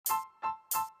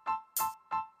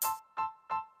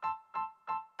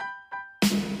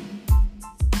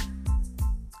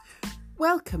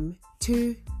Welcome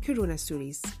to Corona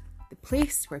Stories, the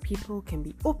place where people can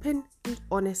be open and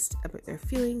honest about their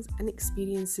feelings and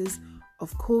experiences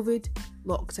of COVID,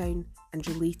 lockdown and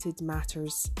related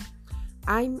matters.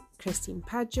 I'm Christine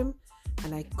Padgham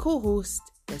and I co-host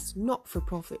this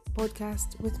not-for-profit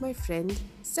podcast with my friend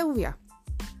Sylvia.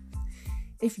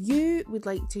 If you would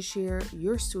like to share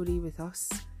your story with us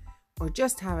or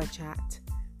just have a chat,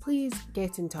 please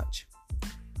get in touch.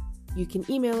 You can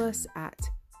email us at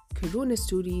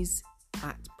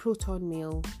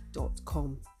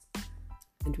coronastories@protonmail.com,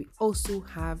 and we also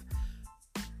have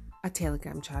a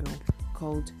Telegram channel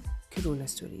called Corona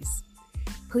Stories.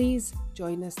 Please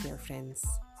join us there, friends,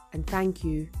 and thank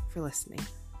you for listening.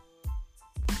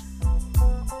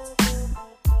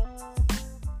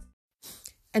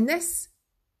 In this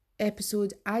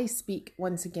episode, I speak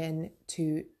once again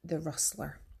to the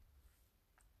Rustler,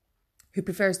 who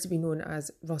prefers to be known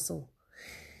as Russell.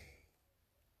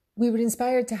 We were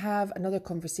inspired to have another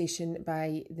conversation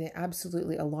by the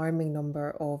absolutely alarming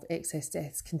number of excess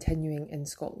deaths continuing in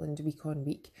Scotland week on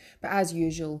week, but as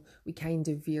usual, we kind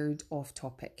of veered off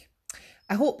topic.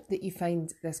 I hope that you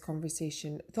find this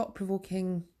conversation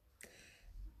thought-provoking.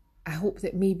 I hope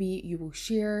that maybe you will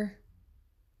share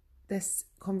this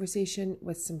conversation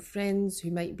with some friends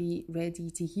who might be ready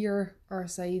to hear our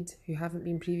side, who haven't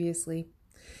been previously.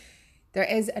 There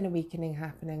is an awakening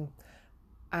happening,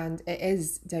 and it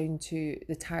is down to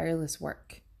the tireless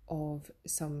work of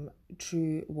some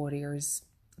true warriors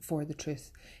for the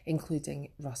truth,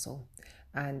 including Russell.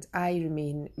 And I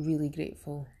remain really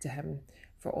grateful to him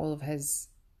for all of his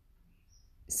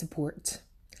support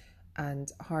and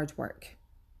hard work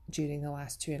during the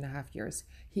last 2.5 years.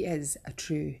 He is a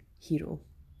true hero.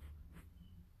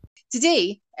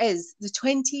 Today is the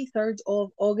 23rd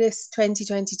of August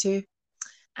 2022,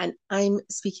 and I'm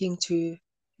speaking to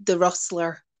the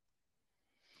Rustler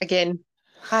again.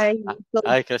 Hi.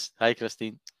 Hi,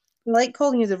 Christine. I like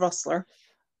calling you the Rustler.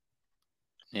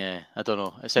 Yeah, I don't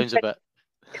know. It sounds a bit...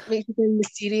 It makes you sound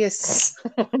mysterious.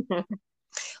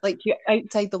 Like you're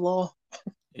outside the law.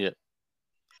 Yeah,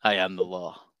 I am the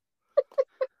law.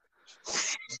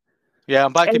 Yeah,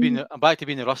 I'm back to being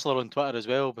the Rustler on Twitter as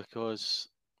well, because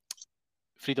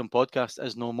Freedom Podcast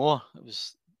is no more. It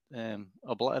was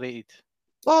obliterated.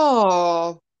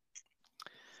 Oh.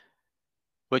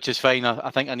 Which is fine.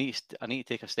 I think I need to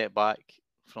take a step back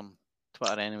from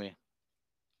Twitter anyway.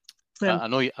 Yeah. I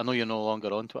know you're no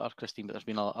longer on Twitter, Christine, but there's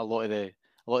been a lot of the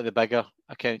bigger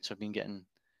accounts have been getting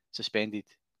suspended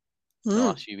in the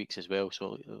last few weeks as well.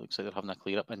 So it looks like they're having a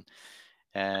clear up.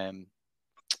 And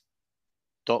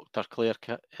Dr. Claire,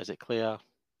 is it Claire?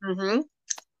 Mm-hmm.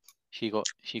 She got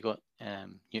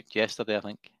nuked yesterday, I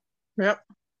think. Yep,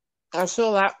 I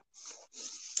saw that.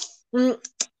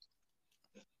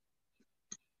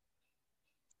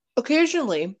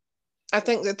 Occasionally, I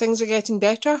think that things are getting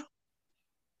better,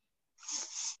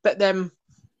 but then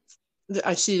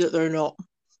I see that they're not.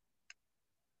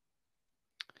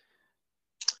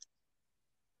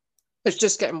 It's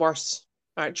just getting worse,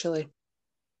 actually.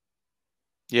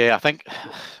 Yeah, I think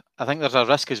there's a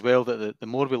risk as well that the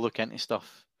more we look into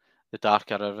stuff, the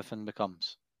darker everything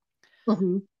becomes.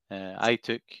 Mm-hmm.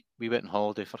 We went on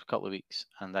holiday for a couple of weeks,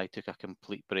 and I took a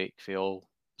complete break for all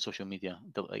social media,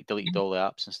 deleted all the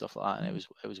apps and stuff like that, and it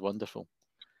was wonderful.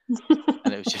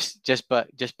 And it was just back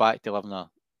to living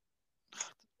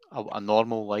a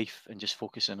normal life and just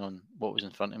focusing on what was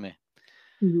in front of me.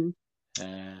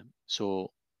 Mm-hmm.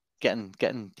 So getting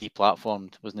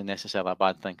deplatformed wasn't necessarily a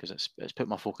bad thing, because it's put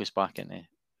my focus back into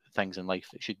things in life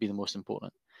that should be the most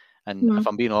important. And if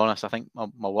I'm being honest, I think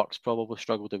my work's probably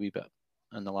struggled a wee bit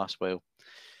in the last while.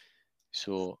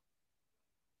 So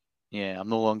yeah, I'm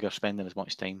no longer spending as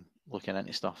much time looking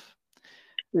into stuff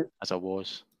as I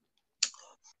was.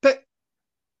 But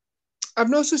I've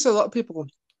noticed a lot of people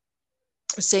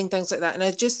saying things like that, and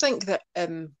I just think that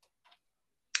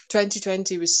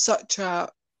 2020 was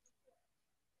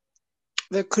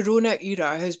the Corona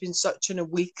era has been such an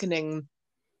awakening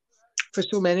for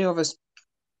so many of us.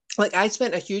 Like, I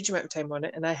spent a huge amount of time on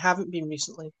it, and I haven't been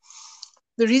recently.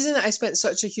 The reason that I spent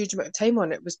such a huge amount of time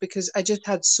on it was because I just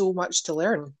had so much to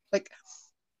learn. Like,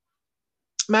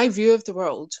 my view of the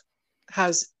world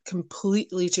has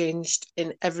completely changed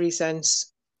in every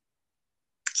sense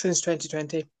since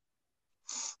 2020.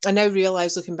 I now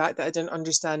realise, looking back, that I didn't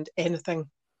understand anything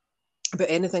about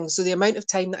anything. So the amount of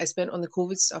time that I spent on the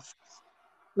COVID stuff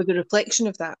was a reflection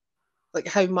of that, like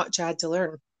how much I had to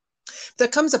learn. There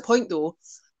comes a point, though,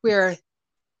 where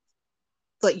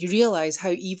like you realise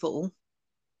how evil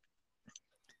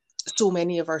so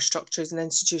many of our structures and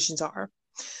institutions are,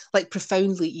 like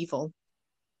profoundly evil.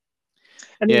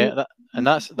 And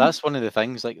that's one of the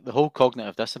things, like the whole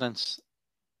cognitive dissonance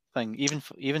thing.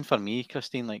 Even for me,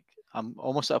 Christine, like I'm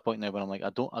almost at a point now where I'm like, I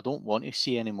don't want to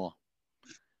see anymore.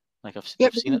 Like I've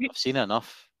seen it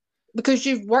enough. Because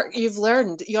you've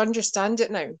learned, you understand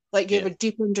it now. Like you have a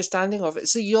deep understanding of it,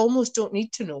 so you almost don't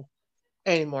need to know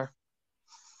anymore.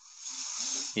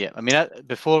 Yeah, I mean,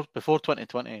 before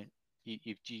 2020,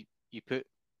 you put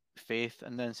faith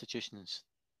in the institutions,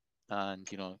 and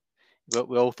you know,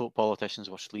 we all thought politicians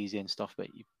were sleazy and stuff, but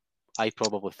I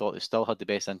probably thought they still had the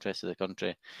best interests of the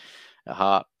country at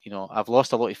heart. You know, I've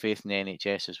lost a lot of faith in the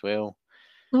NHS as well,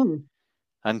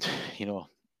 and you know,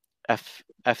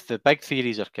 if the big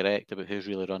theories are correct about who's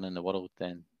really running the world,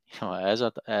 then you know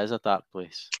it is a dark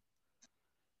place.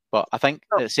 But I think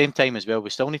at the same time as well, we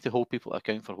still need to hold people to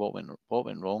account for what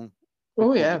went wrong.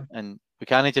 Oh yeah, and it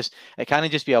can't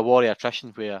just be a war of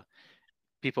attrition where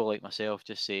people like myself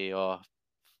just say, "Oh,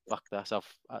 fuck this!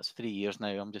 That's 3 years now.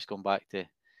 I'm just going back to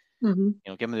you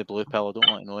know, give me the blue pill. I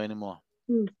don't want to know anymore."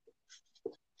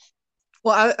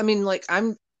 Well, I mean, like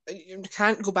you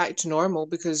can't go back to normal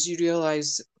because you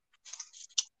realise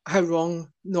how wrong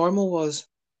normal was.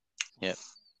 Yeah.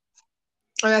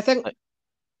 And I think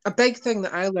a big thing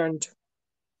that I learned,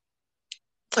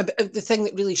 the thing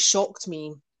that really shocked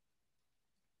me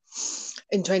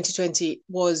in 2020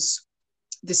 was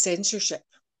the censorship.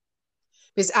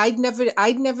 Because I'd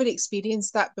never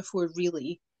experienced that before,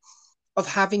 really, of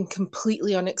having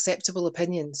completely unacceptable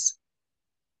opinions.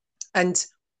 And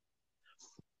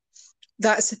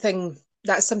that's the thing.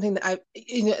 That's something that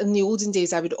in the olden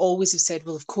days, I would always have said,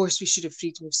 well, of course we should have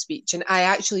freedom of speech. And I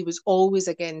actually was always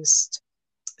against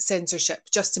censorship,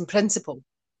 just in principle.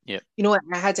 Yeah. You know,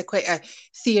 I had quite a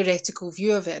theoretical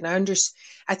view of it. And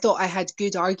I thought I had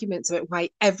good arguments about why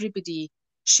everybody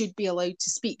should be allowed to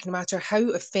speak, no matter how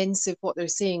offensive what they're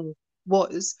saying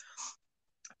was.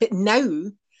 But now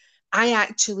I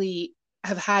actually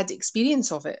have had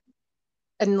experience of it.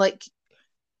 And like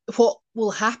what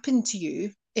will happen to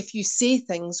you if you say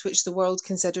things which the world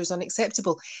considers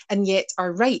unacceptable and yet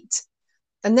are right.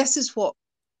 And this is what,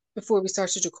 before we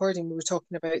started recording, we were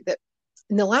talking about, that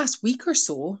in the last week or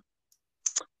so,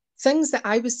 things that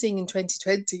I was saying in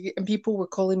 2020 and people were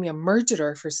calling me a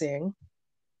murderer for saying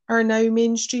are now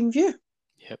mainstream view.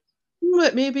 Yep.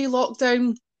 But maybe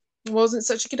lockdown wasn't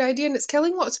such a good idea and it's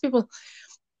killing lots of people.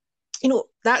 You know,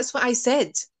 that's what I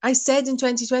said. I said in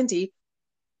 2020,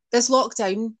 this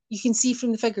lockdown, you can see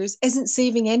from the figures, isn't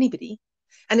saving anybody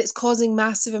and it's causing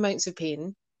massive amounts of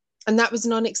pain. And that was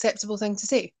an unacceptable thing to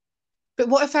say. But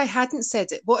what if I hadn't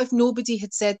said it? What if nobody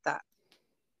had said that?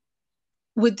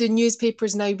 Would the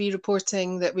newspapers now be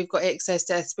reporting that we've got excess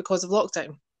deaths because of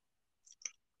lockdown?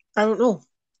 I don't know.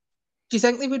 Do you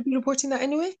think they would be reporting that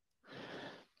anyway?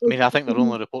 I mean, I think they're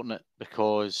only reporting it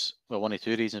because, well, one of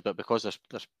two reasons, but because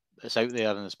there's it's out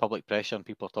there and there's public pressure and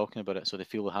people are talking about it, so they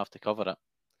feel they have to cover it.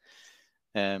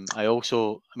 I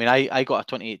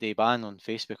got a 28-day ban on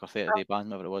Facebook, or 30-day ban,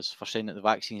 whatever it was, for saying that the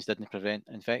vaccines didn't prevent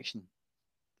infection.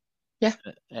 Yeah.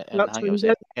 And I think it was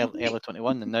early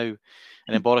 21, and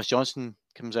then Boris Johnson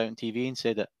comes out on TV and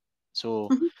said it. So,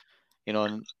 you know,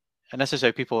 and this is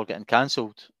how people are getting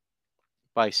cancelled,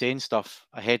 by saying stuff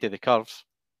ahead of the curve.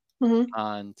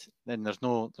 And then there's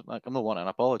no, like, I'm not wanting an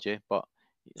apology, but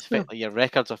it's your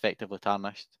record's effectively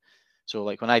tarnished. So,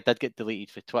 like, when I did get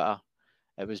deleted for Twitter,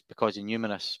 it was because of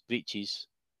numerous breaches.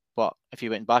 But if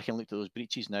you went back and looked at those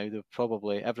breaches now, they're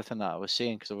probably everything that I was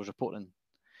saying, because I was reporting,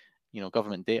 you know,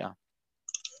 government data.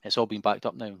 It's all been backed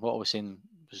up now. What I was saying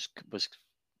was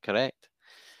correct.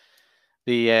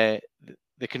 The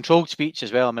controlled speech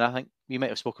as well. I mean, I think we might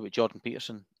have spoken about Jordan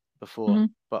Peterson before,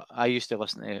 but I used to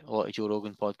listen to a lot of Joe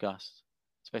Rogan podcasts,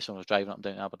 especially when I was driving up and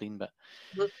down to Aberdeen. But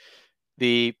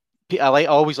I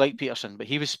always liked Peterson, but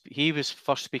he was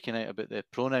first speaking out about the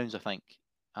pronouns, I think,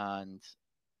 and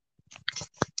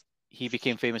he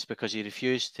became famous because he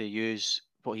refused to use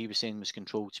what he was saying was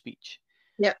controlled speech.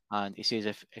 Yeah. And he says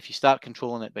if you start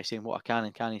controlling it by saying what I can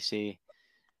and can't say,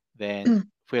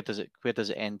 then where does it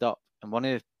end up? And one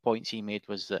of the points he made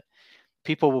was that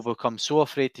people will become so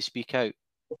afraid to speak out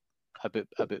about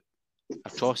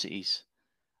atrocities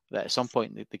that at some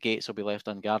point the gates will be left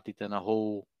unguarded and a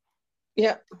whole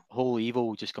evil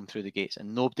will just come through the gates,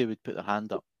 and nobody would put their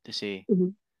hand up to say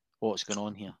what's going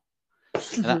on here.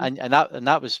 And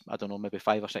that was, I don't know, maybe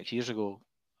 5 or 6 years ago.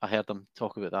 I heard them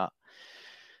talk about that,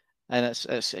 and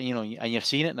it's you know, and you're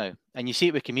seeing it now, and you see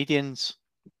it with comedians.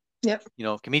 Yep. You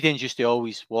know, comedians used to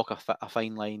always walk a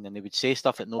fine line, and they would say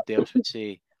stuff that nobody else would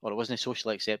say, or it wasn't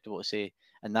socially acceptable to say,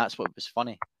 and that's what was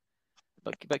funny.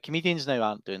 But comedians now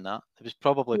aren't doing that. There was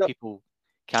probably people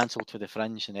cancelled for the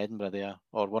Fringe in Edinburgh there,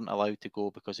 or weren't allowed to go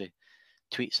because of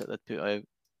tweets that they'd put out.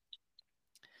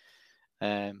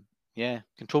 Yeah,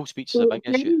 controlled speech is a big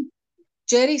issue.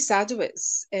 Jerry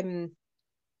Sadowitz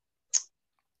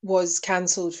was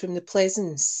cancelled from the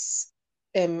Pleasance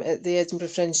at the Edinburgh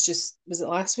Fringe. Was it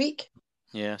last week?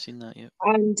 Yeah, I've seen that. Yeah,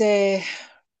 and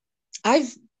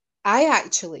I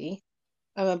actually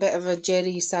am a bit of a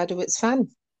Jerry Sadowitz fan,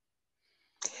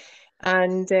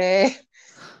 and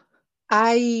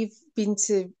I've been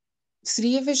to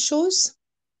 3 of his shows.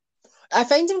 I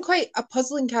find him quite a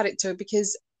puzzling character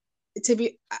because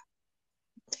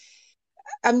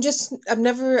I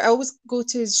always go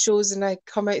to his shows and I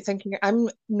come out thinking I'm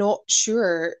not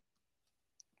sure,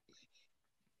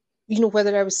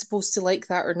 whether I was supposed to like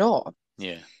that or not.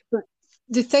 Yeah. But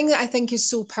the thing that I think is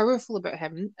so powerful about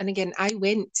him, and again, I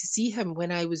went to see him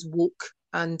when I was woke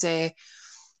and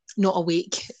not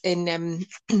awake in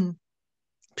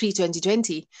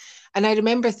pre-2020. And I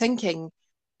remember thinking,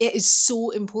 it is so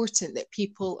important that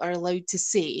people are allowed to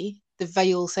say the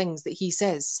vile things that he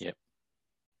says. Yep.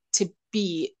 To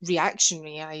be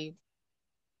reactionary, I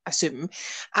assume.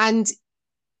 And,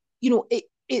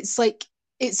 it's like,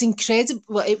 it's incredible.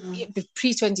 Well,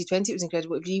 pre-2020, it was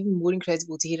incredible. It would be even more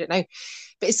incredible to hear it now.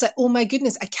 But it's like, oh my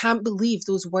goodness, I can't believe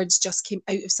those words just came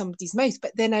out of somebody's mouth.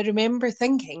 But then I remember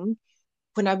thinking,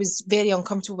 when I was very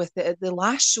uncomfortable with it at the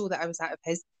last show that I was at of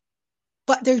his,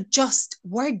 but they're just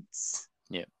words.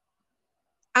 Yeah.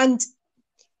 And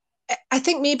I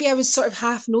think maybe I was sort of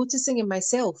half noticing in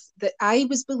myself that I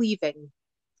was believing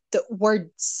that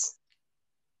words,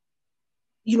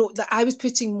 that I was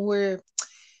putting more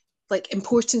like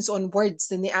importance on words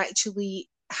than they actually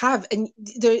have. And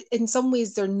in some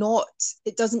ways they're not.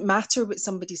 It doesn't matter what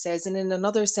somebody says. And in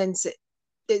another sense,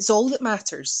 it's all that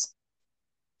matters.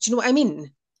 Do you know what I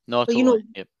mean? No, totally.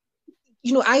 Yep.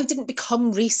 I didn't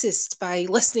become racist by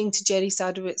listening to Jerry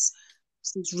Sadowitz's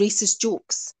racist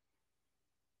jokes.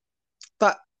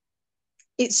 But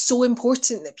it's so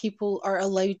important that people are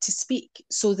allowed to speak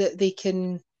so that we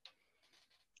can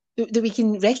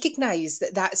recognise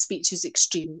that speech is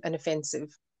extreme and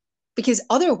offensive. Because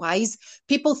otherwise,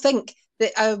 people think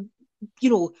that a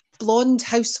blonde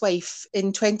housewife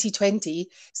in 2020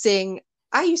 saying,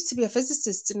 I used to be a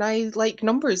physicist and I like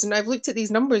numbers and I've looked at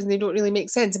these numbers and they don't really make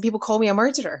sense, and people call me a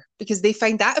murderer because they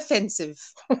find that offensive.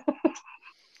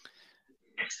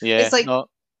 Yeah, it's like, no,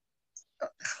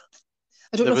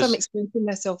 I don't know if I'm explaining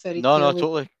myself very clearly.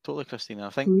 No, totally, Christina.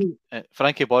 I think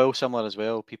Frankie Boyle similar as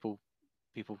well. People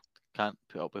can't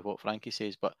put up with what Frankie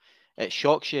says, but it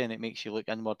shocks you and it makes you look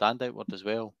inward and outward as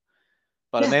well.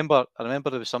 But yeah. I remember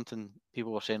there was something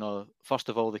people were saying, oh, first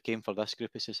of all, they came for this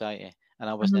group of society, and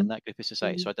I wasn't in that group of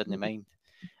society, so I didn't mind.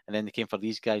 And then they came for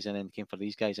these guys, and then they came for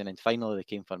these guys, and then finally they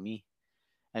came for me.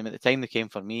 And at the time they came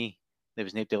for me, there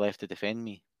was nobody left to defend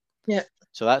me. Yeah.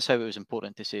 So that's how it was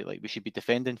important to say, like, we should be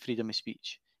defending freedom of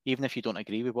speech, even if you don't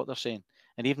agree with what they're saying.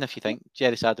 And even if you think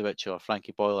Jerry Sadowitz or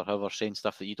Frankie Boyle or whoever saying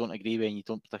stuff that you don't agree with and you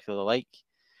don't particularly like,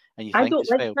 and you think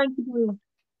it's failed. Frankie Boyle.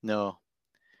 No.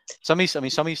 Some of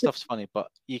his stuff's funny, but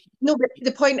no. But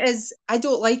the point is, I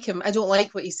don't like him. I don't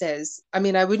like what he says. I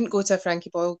mean, I wouldn't go to a Frankie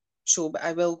Boyle show, but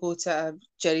I will go to a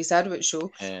Jerry Sadowitz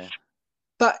show. Yeah.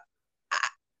 But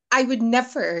I would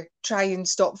never try and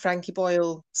stop Frankie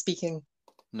Boyle speaking.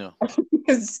 No.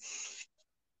 Because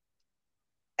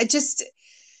I just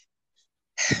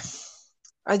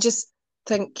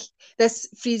think this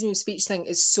freedom of speech thing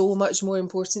is so much more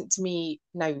important to me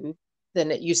now than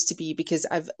it used to be, because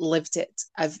I've lived it.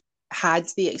 I've had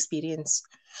the experience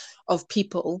of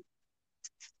people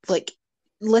like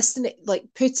listening, like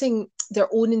putting their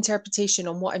own interpretation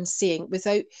on what I'm saying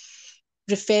without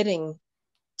referring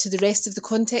to the rest of the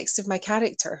context of my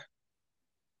character.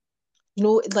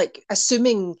 Like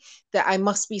assuming that I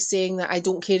must be saying that I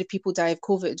don't care if people die of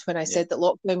COVID when I said that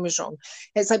lockdown was wrong.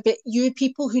 It's like, but you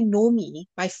people who know me,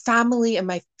 my family and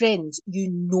my friends, you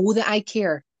know that I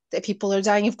care that people are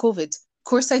dying of COVID. Of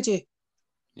course I do.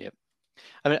 Yep.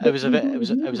 I mean, it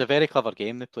was a very clever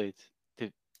game they played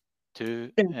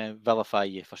to vilify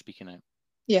you for speaking out.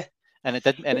 Yeah. And it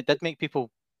did make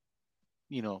people,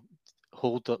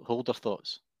 hold their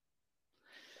thoughts.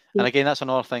 And again, that's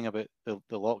another thing about the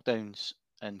lockdowns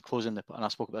and closing and I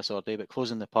spoke about this the other day, but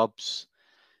closing the pubs,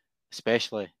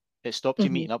 especially, it stopped you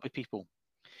meeting up with people.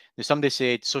 Now, somebody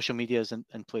said social media is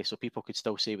in place, so people could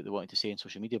still say what they wanted to say in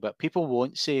social media, but people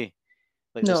won't say,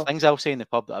 like, there's things I'll say in the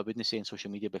pub that I wouldn't say in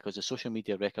social media because the social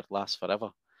media record lasts forever,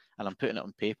 and I'm putting it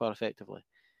on paper effectively.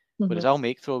 Whereas I'll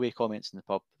make throwaway comments in the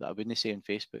pub that I wouldn't say on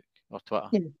Facebook or Twitter.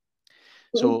 Yeah.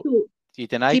 So you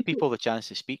deny people the chance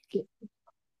to speak.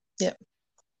 Yeah.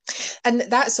 And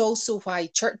that's also why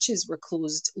churches were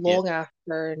closed long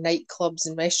after nightclubs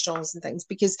and restaurants and things,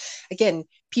 because again,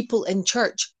 people in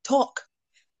church talk.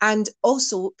 And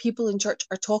also people in church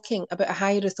are talking about a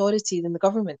higher authority than the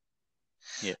government.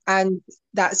 Yeah. And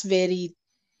that's very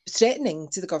threatening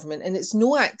to the government. And it's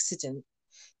no accident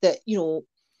that, you know,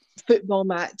 football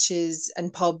matches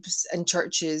and pubs and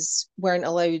churches weren't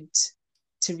allowed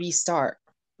to restart.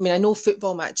 I mean, I know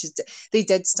football matches, they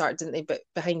did start, didn't they? But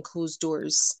behind closed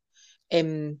doors.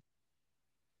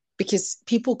 Because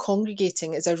people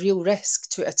congregating is a real risk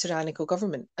to a tyrannical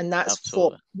government. And that's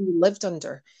Absolutely. what we lived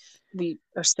under. We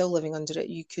are still living under it,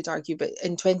 you could argue. But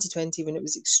in 2020, when it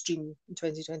was extreme, in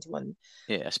 2021.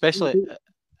 Yeah, especially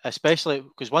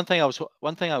because one thing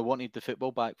I wanted the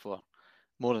football back for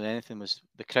more than anything was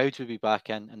the crowds would be back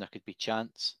in and there could be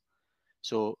chants.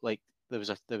 So like there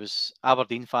was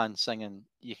Aberdeen fans singing,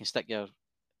 "You can stick your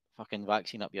fucking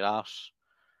vaccine up your arse"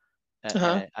 in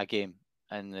a game,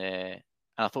 and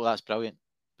I thought that's brilliant.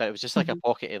 But it was just like a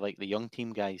pocket of like the young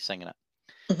team guys singing it.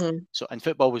 So and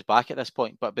football was back at this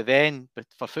point, but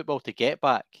for football to get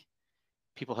back,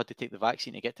 people had to take the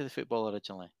vaccine to get to the football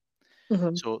originally.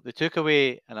 So they took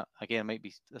away, and again,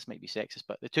 this might be sexist,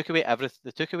 but they took away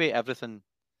everything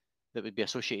that would be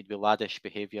associated with laddish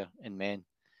behaviour in men.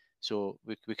 So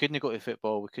we couldn't go to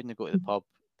football, we couldn't go to the pub,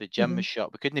 the gym was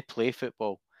shut, we couldn't play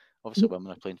football. Obviously,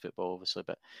 women are playing football, obviously,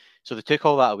 but so they took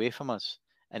all that away from us,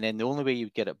 and then the only way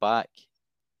you'd get it back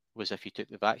was if you took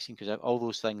the vaccine, because all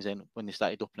those things then when they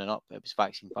started opening up, it was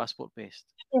vaccine passport based.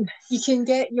 You can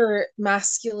get your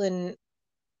masculine,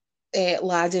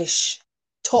 laddish,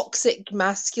 toxic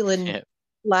masculine,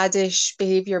 laddish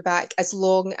behaviour back as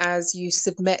long as you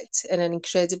submit in an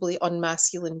incredibly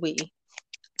unmasculine way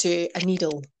to a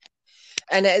needle.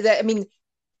 And I mean,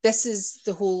 this is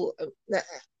the whole,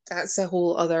 that's a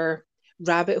whole other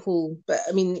rabbit hole. But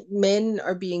I mean, men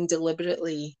are being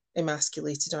deliberately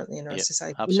emasculated, aren't they, in our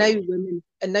society?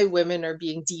 Now women are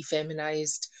being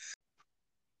defeminized.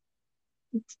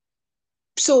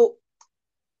 So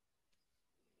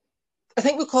I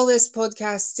think we'll call this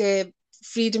podcast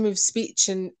freedom of speech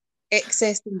and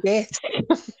excess and death.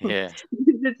 Yeah.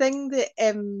 The thing that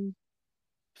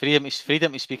freedom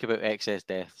to speak about excess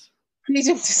deaths.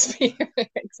 Freedom to speak about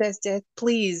excess death,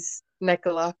 please,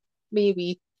 Nicola,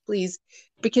 maybe, please,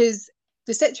 because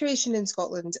the situation in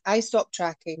Scotland, I stopped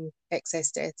tracking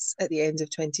excess deaths at the end of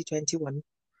 2021.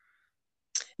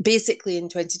 Basically, in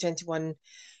 2021,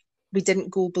 we didn't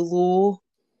go below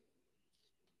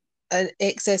an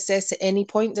excess deaths at any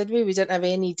point, did we? We didn't have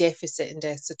any deficit in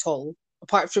deaths at all,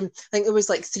 apart from, I think there was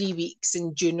like 3 weeks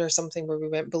in June or something where we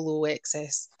went below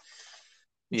excess.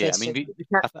 Yeah, I mean,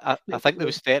 I think there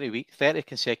was 30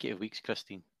 consecutive weeks,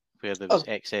 Christine, where there was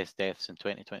excess deaths in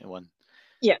 2021.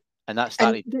 Yeah, and that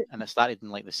started, it started in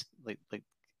like this, like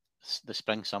the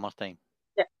spring summertime.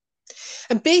 Yeah,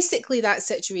 and basically that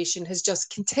situation has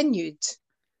just continued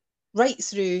right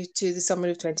through to the summer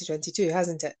of 2022,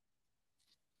 hasn't it?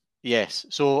 Yes.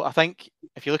 So I think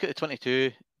if you look at the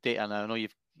 22 data, and I know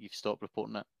you've stopped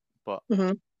reporting it, but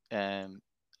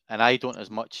and I don't as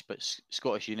much, but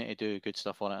Scottish Unity do good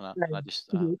stuff on it, and I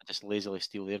just lazily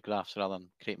steal their graphs rather than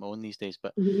create my own these days.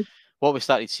 But what we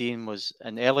started seeing was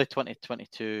in early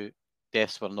 2022,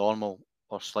 deaths were normal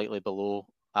or slightly below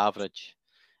average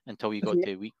until you got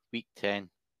to week 10,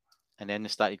 and then they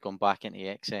started going back into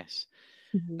excess.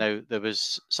 Now there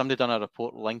was somebody done a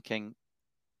report linking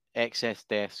excess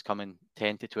deaths coming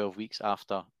 10 to 12 weeks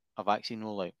after a vaccine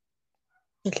rollout.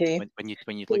 Okay.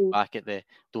 When you look back at the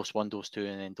dose 1, dose 2,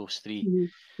 and then dose 3.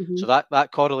 So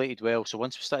that correlated well. So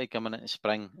once we started coming into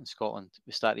spring in Scotland,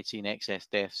 we started seeing excess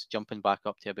deaths jumping back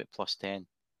up to about plus 10%.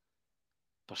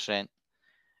 Right.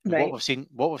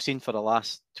 What we've seen for the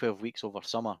last 12 weeks over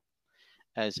summer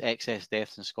is excess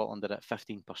deaths in Scotland are at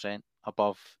 15%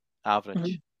 above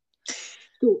average.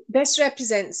 So this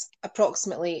represents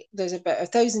approximately, there's about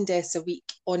 1,000 deaths a week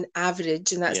on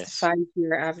average, and that's the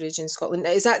 5-year average in Scotland. Now,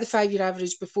 is that the 5-year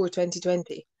average before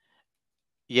 2020?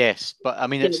 Yes, but I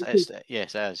mean, yes, it is.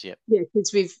 Yeah. Yeah,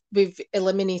 because we've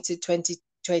eliminated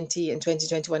 2020 and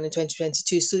 2021 and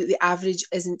 2022, so that the average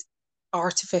isn't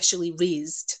artificially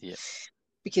raised. Yeah.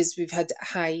 Because we've had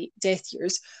high death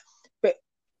years, but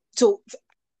so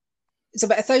it's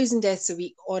about 1,000 deaths a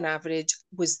week on average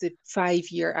was the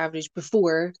 5-year average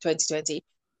before 2020.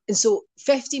 And so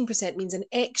 15% means an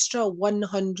extra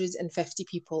 150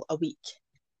 people a week.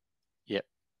 Yep.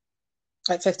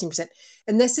 Like 15%.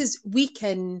 And this is week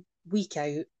in, week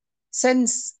out.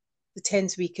 Since the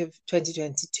 10th week of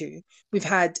 2022, we've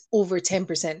had over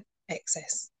 10%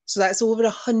 excess. So that's over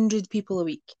 100 people a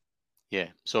week. Yeah.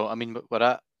 So, I mean, we're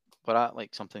at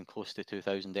like something close to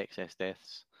 2,000 excess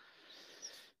deaths.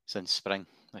 since spring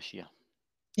this year.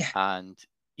 Yeah. And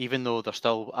even though they're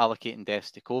still allocating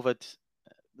deaths to COVID,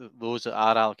 those that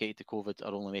are allocated to COVID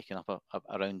are only making up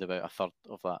around about a third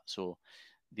of that. So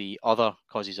the other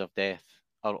causes of death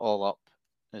are all up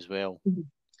as well. Mm-hmm.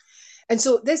 And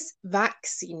so this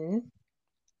vaccine,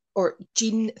 or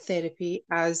gene therapy,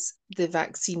 as the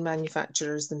vaccine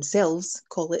manufacturers themselves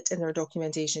call it in their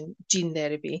documentation, gene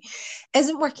therapy,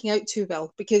 isn't working out too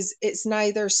well, because it's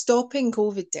neither stopping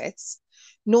COVID deaths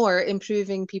nor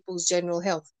improving people's general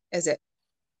health, is it?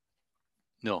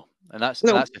 No, and that's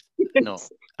No. no.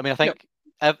 I mean, I think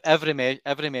every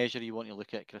measure you want to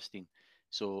look at, Christine.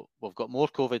 So we've got more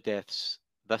COVID deaths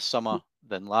this summer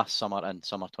than last summer in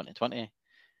summer 2020.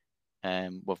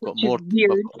 We've got more,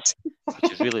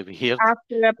 which is really weird.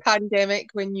 After a pandemic,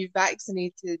 when you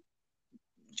vaccinated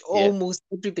almost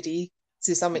everybody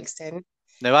to some extent.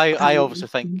 Now, I obviously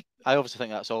think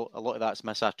that's a lot of that's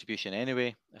misattribution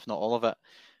anyway, if not all of it.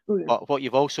 But what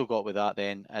you've also got with that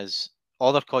then is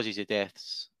other causes of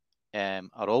deaths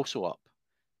are also up.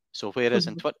 So whereas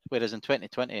in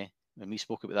 2020, when we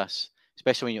spoke about this,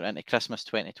 especially when you're into Christmas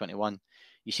 2021,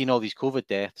 you've seen all these COVID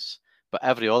deaths, but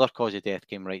every other cause of death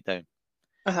came right down.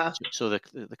 So the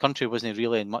country wasn't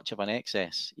really in much of an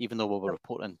excess, even though we were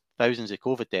reporting thousands of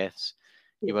COVID deaths.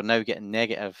 You were now getting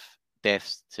negative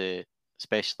deaths to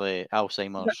especially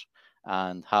Alzheimer's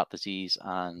and heart disease,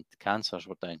 and cancers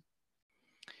were down.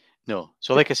 No,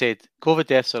 so like I said, COVID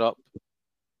deaths are up,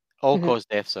 all cause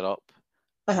deaths are up,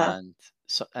 and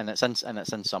it's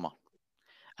in summer.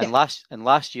 And last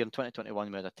year in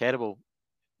 2021, we had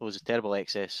terrible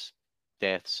excess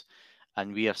deaths,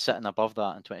 and we are sitting above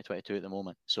that in 2022 at the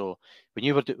moment. So when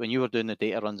you were doing the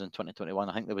data runs in 2021,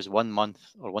 I think there was 1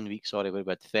 week, where we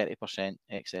had 30%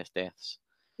 excess deaths,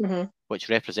 which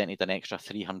represented an extra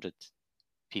 300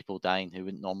 people dying who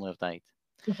wouldn't normally have died.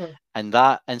 And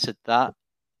that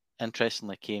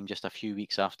interestingly came just a few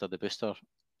weeks after the booster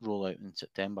rollout in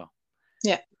September.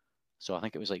 Yeah. So I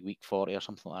think it was like week 40 or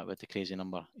something like that with the crazy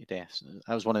number of deaths.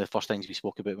 That was one of the first things we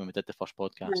spoke about when we did the first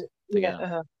podcast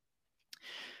together.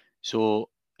 So,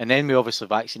 and then we obviously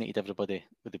vaccinated everybody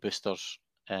with the boosters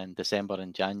in December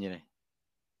and January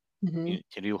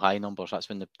to real high numbers. That's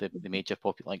when the major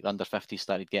like the under 50s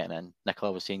started getting it. And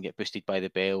Nicola was saying get boosted by the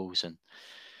bells, and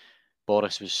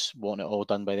Boris was wanting it all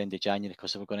done by the end of January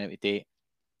because they were going out of date.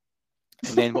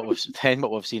 And then what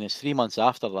we've seen is 3 months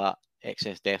after that,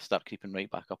 excess deaths start creeping right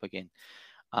back up again,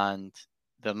 and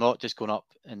they're not just going up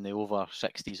in the over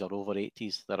 60s or over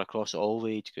 80s; they're across all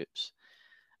the age groups.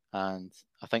 And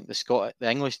I think the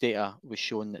English data was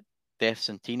showing that deaths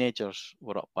in teenagers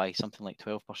were up by something like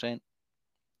 12%.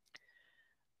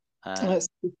 And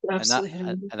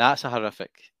that's a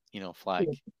horrific, flag.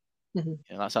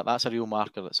 That's a real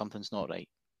marker that something's not right.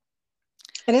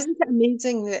 And isn't it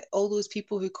amazing that all those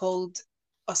people who called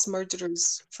us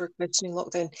murderers for questioning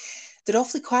lockdown, they're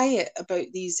awfully quiet about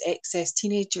these excess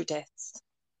teenager deaths?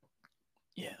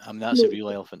 Yeah, I mean, that's a real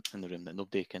elephant in the room that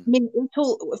nobody can... I mean,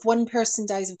 if one person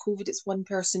dies of COVID, it's one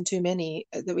person too many,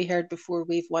 that we heard before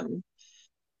wave 1.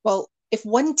 Well, if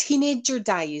one teenager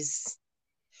dies,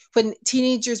 when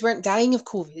teenagers weren't dying of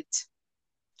COVID,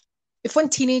 if one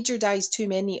teenager dies too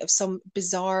many of some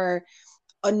bizarre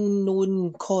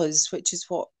unknown cause, which is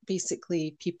what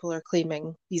basically people are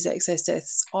claiming these excess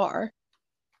deaths are,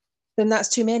 then that's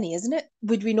too many, isn't it?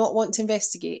 Would we not want to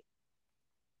investigate?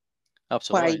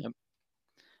 Absolutely. Why?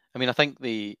 I mean, I think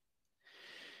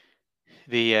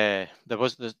there's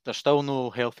still no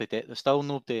healthy death. There's still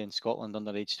nobody in Scotland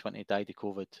under age 20 died of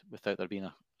COVID without there being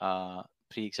a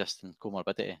pre-existing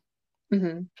comorbidity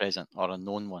present, or a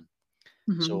known one.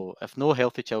 So if no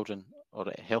healthy children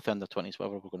or healthy under 20s,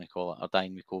 whatever we're going to call it, are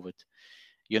dying with COVID,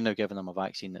 you're now giving them a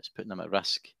vaccine that's putting them at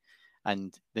risk.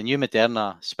 And the new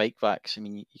Moderna Spikevax, I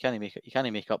mean, you can't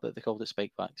make up that they called it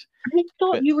Spikevax. I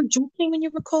thought you were joking when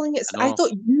you were calling it. I thought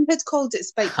you had called it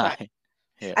Spikevax.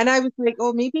 Yeah. And I was like,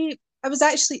 oh, maybe I was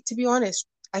actually, to be honest,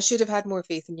 I should have had more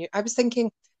faith in you. I was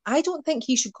thinking, I don't think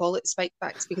he should call it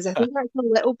Spikevax, because I think that's a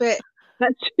little bit,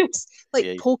 that's just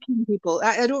like poking people.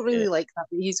 I don't really like that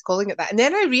he's calling it that. And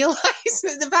then I realised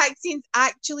that the vaccine's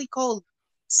actually called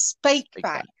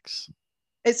Spikevax.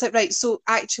 It's like, right, so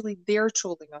actually they're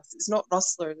trolling us. It's not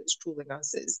Rustler that's trolling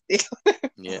us. It's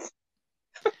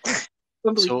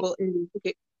unbelievable.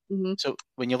 So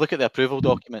when you look at the approval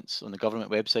documents on the government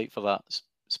website for that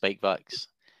Spikevax,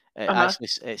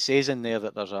 it says in there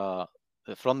that that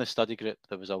from the study group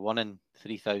there was a 1 in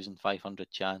 3,500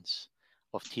 chance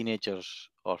of teenagers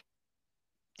or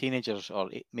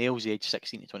males aged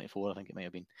 16 to 24, I think it might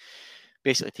have been,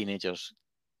 basically teenagers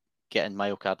getting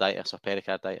myocarditis or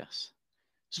pericarditis.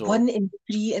 So 1 in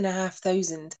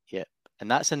 3,500. Yeah,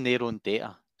 and that's in their own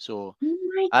data. So Oh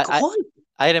my I, God.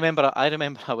 I remember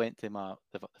I went to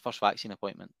the first vaccine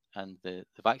appointment, and the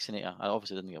vaccinator, I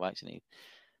obviously didn't get vaccinated,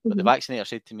 but the vaccinator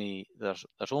said to me, there's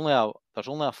only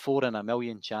a 4 in a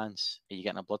million chance of you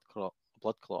getting a blood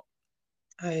clot.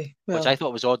 Aye, Which well. I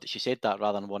thought was odd that she said that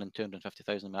rather than 1 in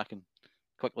 250,000. I mean, I can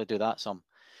quickly do that sum.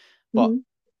 But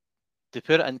to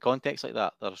put it in context like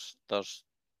that, there's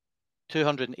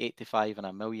 285 in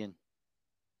a million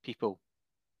people,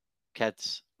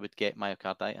 kids, would get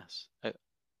myocarditis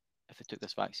if they took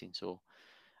this vaccine. So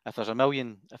if there's a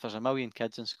million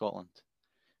kids in Scotland,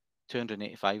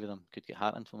 285 of them could get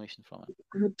heart inflammation from it.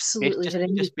 Absolutely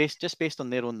horrendous. Just based on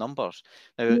their own numbers.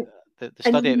 Now, Yeah. the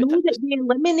And study you know that they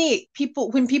eliminate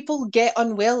people when people get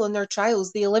unwell on their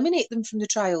trials. They eliminate them from the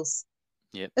trials.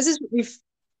 Yeah. This is what we've.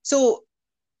 So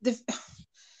the.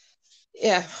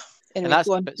 Yeah. Anyway, And that's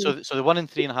go on. so the 1 in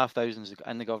 3,500 is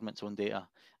in the government's own data.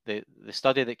 The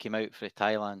study that came out for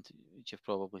Thailand, which you've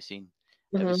probably seen,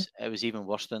 it was even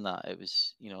worse than that. It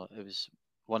was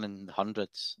 1 in the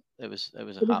hundreds. It was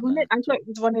happening. I thought it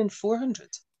was 1 in 400.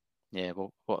 Yeah,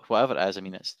 well, whatever it is, I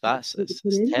mean, it's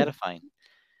terrifying.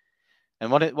 And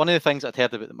one of the things I'd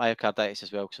heard about the myocarditis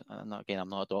as well, because I'm not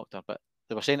a doctor, but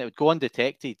they were saying it would go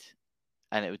undetected,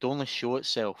 and it would only show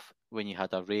itself when you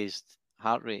had a raised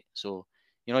heart rate. So,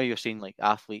 you're seeing like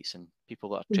athletes and people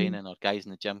that are training or guys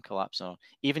in the gym collapsing, or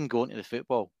even going to the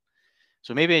football.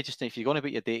 So maybe just if you're going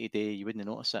about your day to day, you wouldn't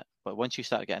notice it. But once you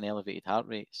start getting elevated heart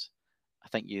rates, I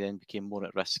think you then became more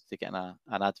at risk to getting an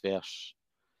adverse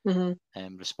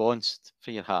response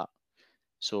for your heart.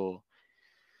 So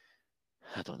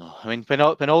I don't know. I mean, when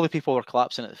all the people were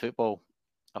collapsing at the football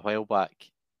a while back,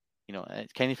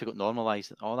 it kind of got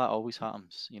normalised. All that always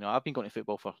happens. I've been going to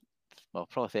football for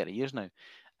probably 30 years now,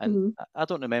 and I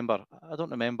don't remember.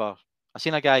 I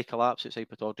seen a guy collapse outside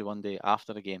Pittodrie one day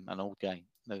after the game. An old guy.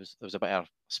 There was a bit of a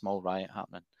small riot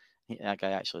happening. That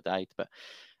guy actually died, but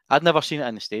I'd never seen it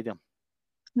in the stadium.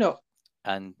 No.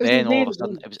 And then all of a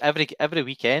sudden, it was every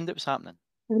weekend it was happening.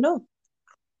 I know.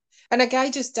 And a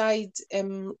guy just died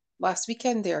last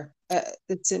weekend there at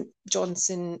the St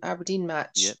Johnstone Aberdeen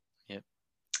match. Yep.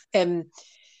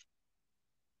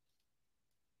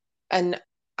 And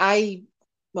I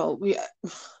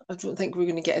don't think we're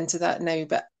going to get into that now,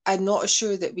 but I'm not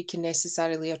sure that we can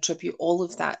necessarily attribute all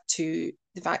of that to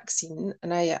the vaccine.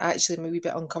 And I actually am a wee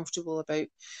bit uncomfortable about,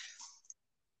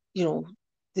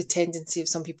 the tendency of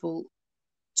some people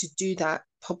to do that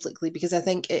publicly, because I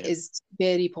think it is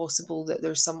very possible that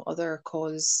there's some other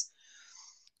cause.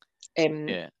 And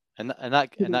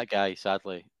that guy,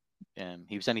 sadly,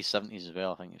 he was in his 70s as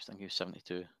well. I think he was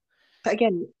 72. But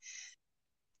again,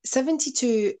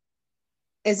 72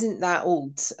 isn't that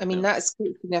old. I mean, that's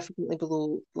significantly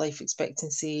below life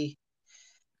expectancy.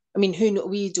 I mean,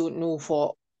 we don't know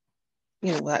what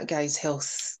that guy's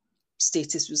health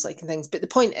status was like and things. But the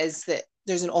point is that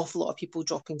there's an awful lot of people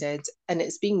dropping dead, and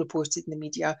it's being reported in the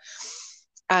media,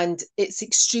 and it's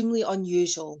extremely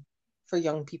unusual for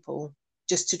young people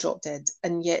just to drop dead,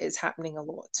 and yet it's happening a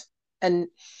lot. And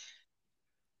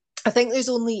I think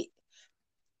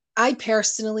I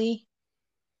personally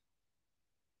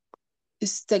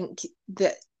just think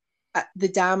that the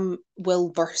dam will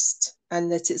burst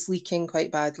and that it's leaking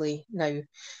quite badly now.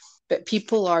 But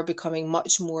people are becoming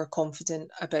much more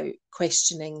confident about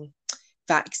questioning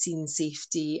vaccine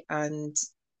safety and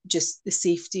just the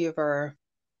safety of our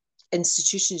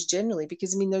institutions generally.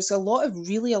 Because, I mean, there's a lot of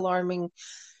really alarming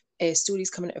stories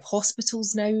coming out of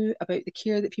hospitals now about the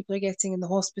care that people are getting in the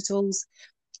hospitals.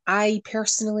 I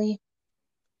personally,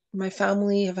 my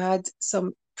family have had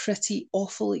some pretty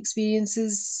awful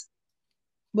experiences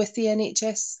with the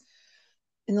NHS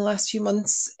in the last few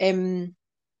months.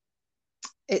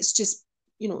 It's just,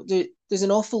 there's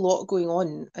an awful lot going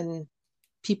on, and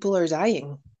people are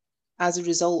dying as a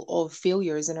result of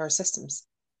failures in our systems.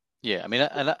 Yeah, I mean,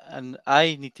 and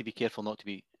I need to be careful not to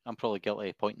be. I'm probably guilty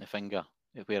of pointing the finger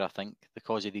at where I think the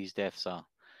cause of these deaths are,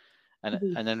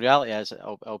 and in reality,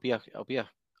 it'll be a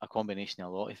combination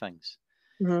of a lot of things.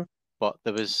 But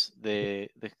there was the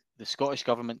Scottish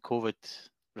Government COVID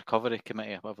Recovery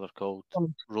Committee, whatever they're called,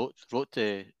 wrote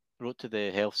to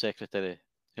the Health Secretary,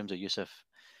 Humza Yousaf,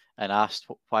 and asked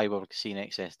why we were seeing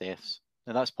excess deaths.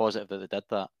 Now that's positive that they did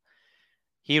that.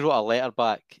 He wrote a letter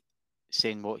back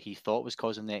saying what he thought was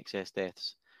causing the excess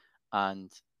deaths,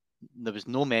 and there was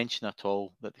no mention at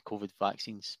all that the COVID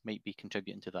vaccines might be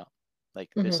contributing to that.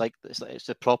 It's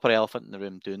the proper elephant in the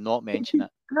room. Do not mention it.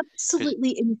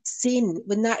 Absolutely insane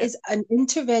when that is an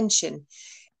intervention.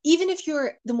 Even if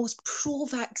you're the most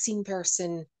pro-vaccine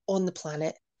person on the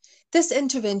planet, this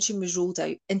intervention was rolled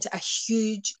out into a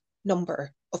huge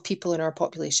number of people in our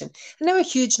population. And now a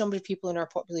huge number of people in our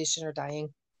population are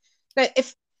dying. Now,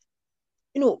 if,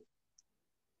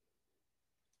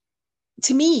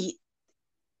 to me,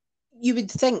 you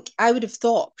would think, I would have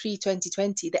thought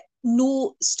pre-2020 that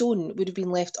no stone would have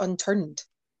been left unturned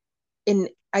in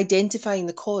identifying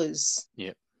the cause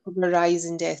of a rise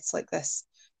in deaths like this.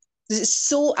 It's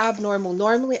so abnormal.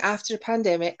 Normally, after a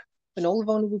pandemic, when all the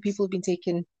vulnerable people have been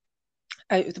taken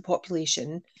out of the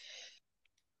population,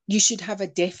 you should have a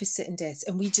deficit in deaths.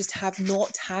 And we just have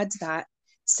not had that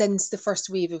since the first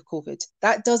wave of COVID.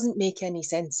 That doesn't make any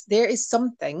sense. There is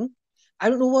something, I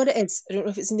don't know what it is. I don't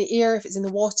know if it's in the air, if it's in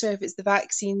the water, if it's the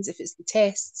vaccines, if it's the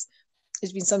tests.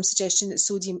 There's been some suggestion that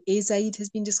sodium azide has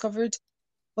been discovered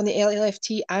on the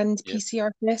LLFT and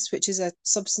PCR test, which is a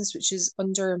substance which is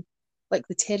under like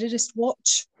the terrorist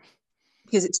watch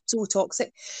because it's so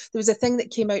toxic. There was a thing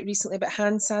that came out recently about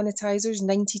hand sanitizers.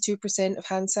 92% of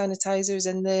hand sanitizers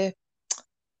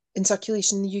in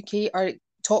circulation in the UK are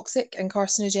toxic and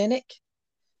carcinogenic.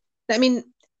 I mean,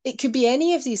 it could be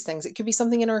any of these things. It could be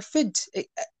something in our food.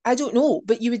 I don't know,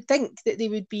 but you would think that they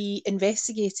would be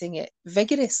investigating it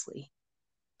vigorously.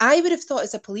 I would have thought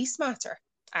it's a police matter,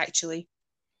 actually.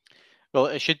 Well,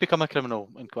 it should become a criminal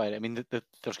inquiry. I mean,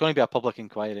 there's going to be a public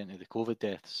inquiry into the COVID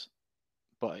deaths,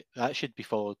 but that should be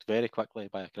followed very quickly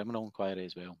by a criminal inquiry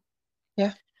as well.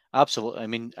 Yeah, absolutely. I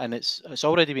mean, and it's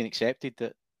already been accepted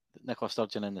that Nicola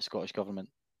Sturgeon and the Scottish Government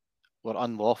were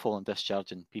unlawful in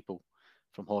discharging people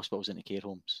from hospitals into care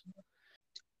homes.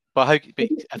 But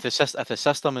if the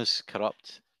system is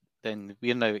corrupt, then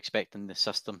we're now expecting the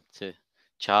system to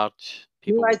charge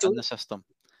people in the system.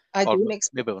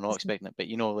 Maybe we're not expecting it, but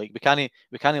like we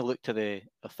can't look to the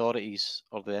authorities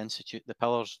or the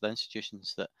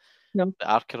institutions that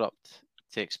are corrupt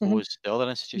to expose the other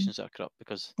institutions that are corrupt,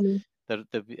 because they'll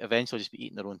eventually just be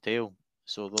eating their own tail.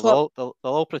 So they'll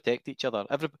all protect each other.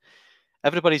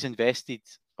 Everybody's invested.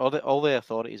 All the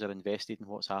authorities are invested in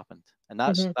what's happened, and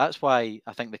that's why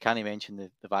I think they can't mention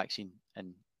the vaccine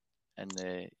in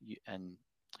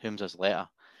Holmes's letter,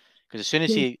 because as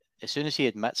soon as he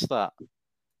admits that,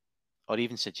 or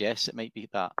even suggests it might be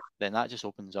that, then that just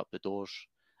opens up the doors,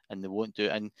 and they won't do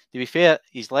it. And to be fair,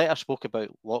 his letter spoke about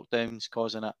lockdowns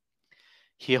causing it.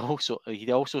 He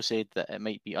also said that it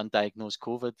might be undiagnosed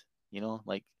COVID.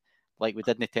 Like we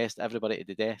didn't test everybody to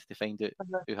the death to find out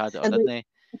who had it or didn't they?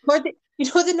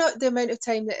 The amount of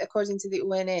time that, according to the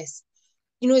ONS,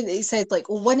 they said like,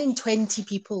 1 in 20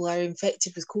 people are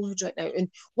infected with COVID right now, and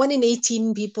 1 in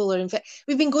 18 people are infected.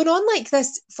 We've been going on like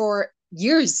this for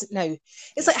years now.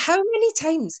 It's like, how many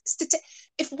times?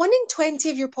 If 1 in 20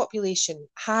 of your population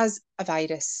has a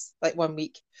virus like 1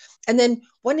 week, and then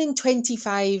 1 in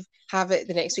 25 have it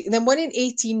the next week, and then 1 in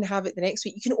 18 have it the next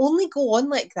week, you can only go on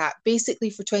like that basically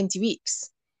for 20 weeks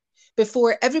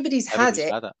before everybody's had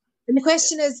it. And the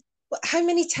question is, how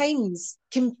many times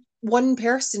can one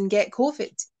person get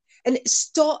COVID? And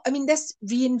stop. I mean, this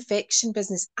reinfection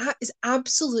business is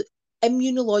absolute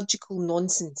immunological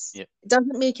nonsense. It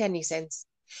doesn't make any sense.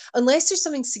 Unless there's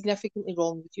something significantly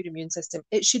wrong with your immune system,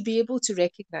 it should be able to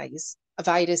recognize a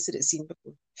virus that it's seen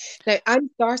before. Now,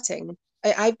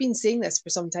 I've been saying this for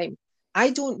some time. I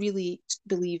don't really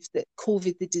believe that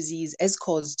COVID, the disease, is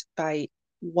caused by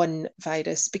one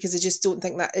virus, because I just don't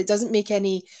think that it doesn't make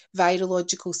any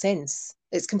virological sense.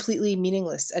 It's completely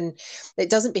meaningless, and it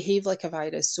doesn't behave like a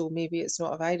virus, so maybe it's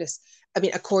not a virus. I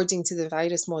mean, according to the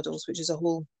virus models, which is a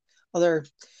whole other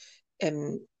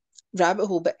rabbit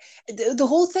hole, but the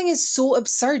whole thing is so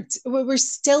absurd. We're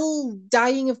still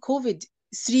dying of COVID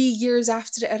 3 years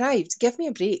after it arrived. Give me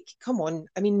a break. Come on.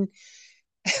 I mean,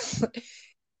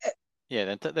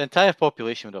 yeah, the entire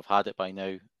population would have had it by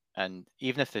now. And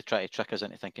even if they try to trick us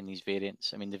into thinking these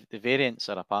variants, I mean, the variants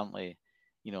are apparently,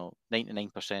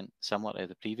 99% similar to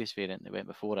the previous variant that went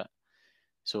before it.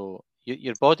 So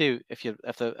your body, if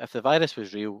the virus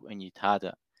was real and you'd had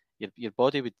it, your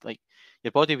body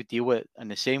would deal with it in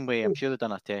the same way. I'm sure they've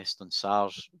done a test on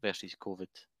SARS versus COVID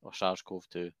or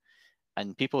SARS-CoV-2,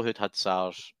 and people who'd had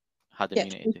SARS had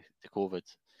immunity to COVID.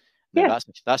 Now,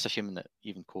 that's assuming that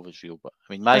even COVID's real. But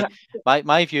I mean,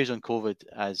 my views on COVID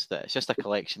is that it's just a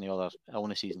collection of other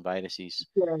illnesses and viruses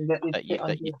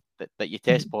that you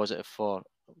test positive for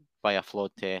by a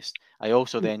flawed test. I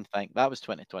also then think that was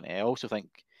 2020. I also think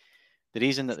the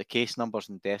reason that the case numbers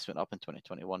and deaths went up in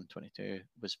 2021, 22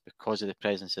 was because of the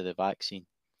presence of the vaccine,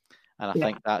 and I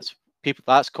think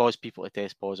that's caused people to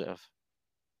test positive.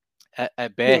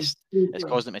 At best, it's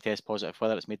caused them to test positive,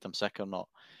 whether it's made them sick or not.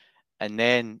 And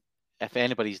then, if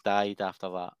anybody's died after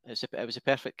that, it was a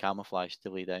perfect camouflage to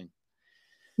lay down.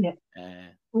 Yeah.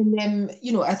 And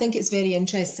I think it's very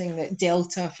interesting that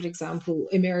Delta, for example,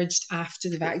 emerged after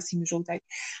the vaccine was rolled out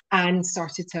and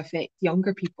started to affect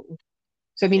younger people.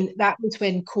 So, I mean, that was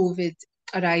when COVID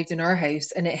arrived in our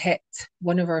house and it hit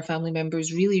one of our family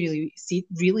members really, really,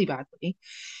 really badly.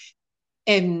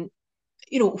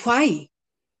 Why?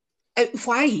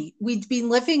 Why? We'd been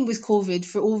living with COVID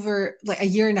for over like a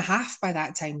year and a half by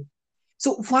that time.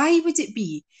 So why would it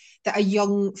be that a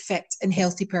young, fit, and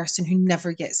healthy person who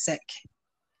never gets sick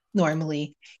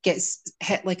normally gets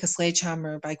hit like a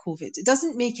sledgehammer by COVID? It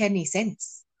doesn't make any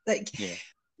sense.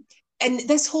 And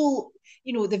this whole,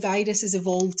 the virus has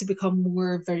evolved to become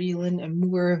more virulent and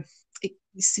more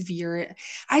severe.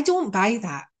 I don't buy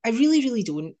that. I really, really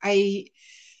don't.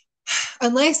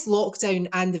 Unless lockdown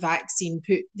and the vaccine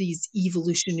put these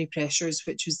evolutionary pressures,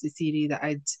 which was the theory that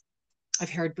I've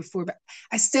heard before, but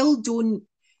I still don't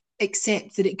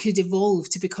accept that it could evolve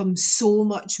to become so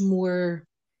much more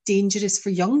dangerous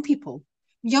for young people.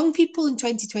 Young people in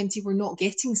 2020 were not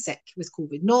getting sick with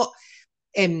COVID, not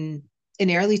in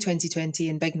early 2020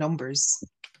 in big numbers.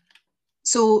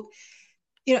 So,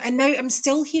 and now I'm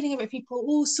still hearing about people,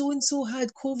 oh, so-and-so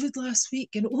had COVID last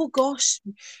week, and oh gosh,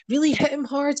 really hit him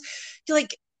hard. You're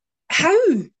like, how?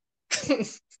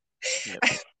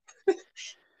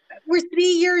 We're 3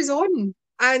 years on,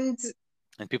 and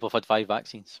people have had 5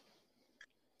 vaccines.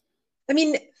 I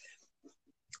mean,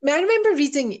 I remember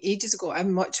reading ages ago,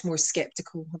 I'm much more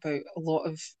skeptical about a lot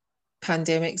of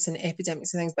pandemics and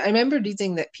epidemics and things, but I remember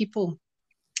reading that people,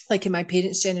 like in my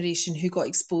parents' generation, who got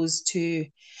exposed to,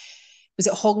 was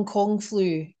it Hong Kong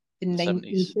flu in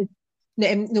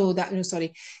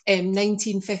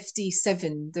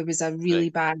 1957? There was a really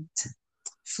bad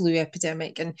flu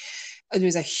epidemic, and there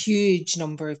was a huge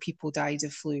number of people died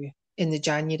of flu in the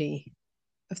January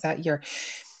of that year.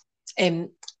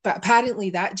 But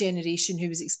apparently that generation who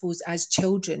was exposed as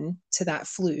children to that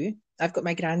flu, I've got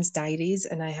my grand's diaries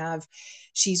and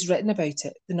she's written about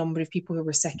it, the number of people who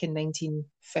were sick in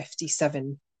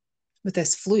 1957 with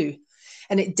this flu.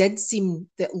 And it did seem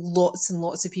that lots and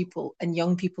lots of people, and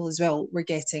young people as well, were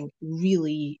getting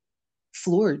really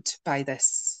floored by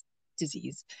this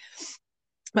disease.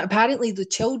 But apparently the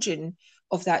children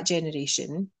of that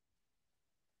generation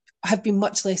have been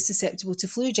much less susceptible to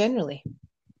flu generally.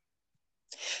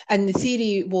 And the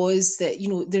theory was that,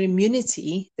 their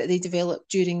immunity that they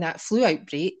developed during that flu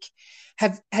outbreak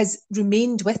has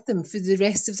remained with them for the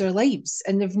rest of their lives,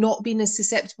 and they've not been as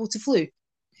susceptible to flu.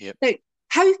 Yep. Now,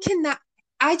 how can that?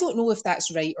 I don't know if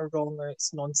that's right or wrong or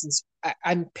it's nonsense.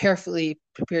 I'm perfectly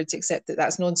prepared to accept that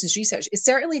that's nonsense research. It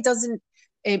certainly doesn't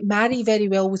marry very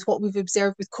well with what we've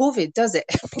observed with COVID, does it?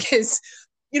 Because,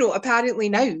 apparently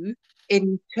now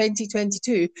in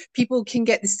 2022, people can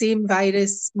get the same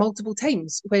virus multiple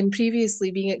times, when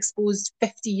previously being exposed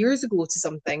 50 years ago to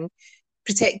something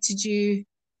protected you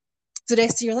the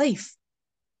rest of your life.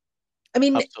 I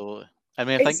mean, absolutely. I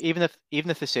mean, I think even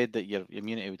if they said that your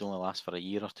immunity would only last for a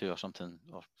year or two or something,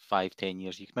 or 5-10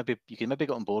 years, you can maybe get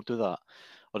on board with that.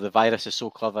 Or the virus is so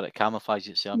clever it camouflages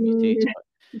itself, mutates.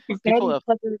 People have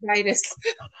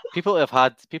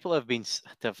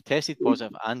tested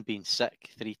positive and been sick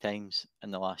 3 times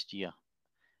in the last year,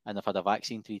 and they've had a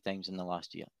vaccine 3 times in the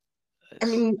last year. I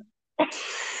mean,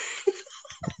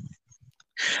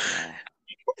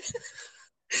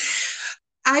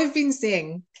 I've been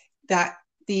saying that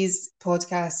these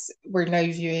podcasts we're now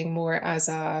viewing more as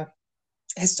a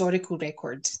historical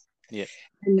record. Yeah.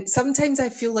 And sometimes I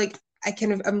feel like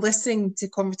I'm listening to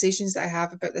conversations that I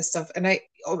have about this stuff, and I'm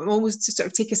almost to sort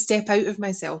of take a step out of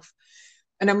myself,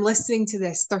 and I'm listening to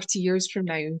this 30 years from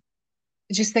now,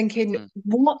 just thinking,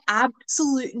 what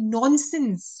absolute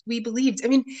nonsense we believed. I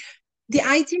mean, the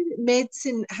idea that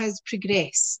medicine has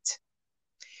progressed.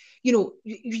 You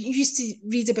used to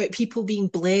read about people being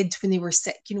bled when they were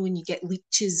sick, when you get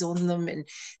leeches on them, and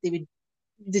the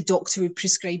doctor would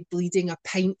prescribe bleeding a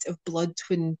pint of blood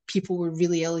when people were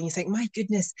really ill, and you think, my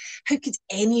goodness, how could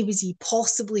anybody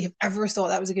possibly have ever thought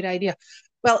that was a good idea?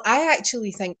 Well, I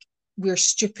actually think we're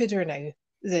stupider now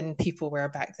than people were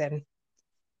back then.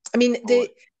 I mean,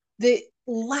 the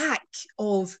lack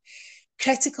of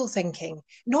critical thinking,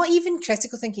 not even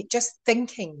critical thinking, just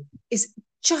thinking, is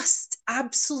just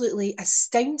absolutely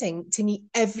astounding to me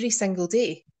every single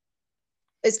day.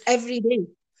 It's every day.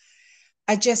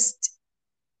 I was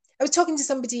talking to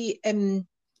somebody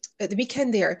at the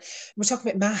weekend there. We're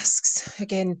talking about masks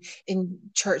again in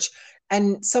church,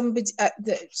 and somebody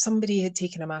had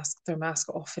taken their mask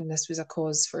off, and this was a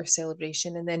cause for a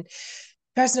celebration. And then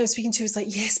the person I was speaking to was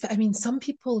like, yes, but I mean, some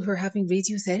people who are having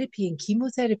radiotherapy and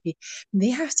chemotherapy,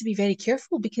 they have to be very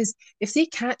careful, because if they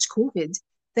catch COVID,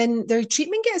 then their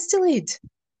treatment gets delayed.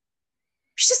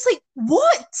 just like,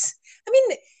 what? I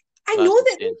mean, I know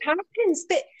that this happens,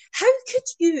 but how could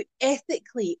you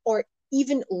ethically or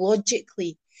even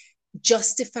logically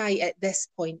justify at this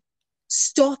point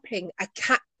stopping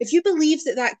if you believe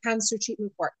that cancer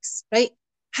treatment works, right?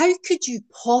 How could you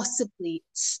possibly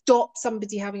stop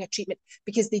somebody having a treatment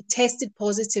because they tested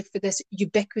positive for this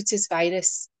ubiquitous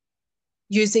virus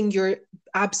using your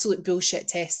absolute bullshit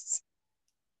tests?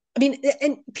 I mean,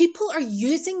 and people are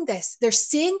using this. They're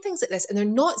saying things like this, and they're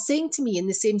not saying to me in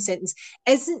the same sentence,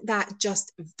 isn't that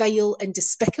just vile and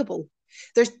despicable?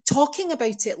 They're talking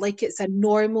about it like it's a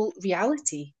normal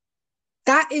reality.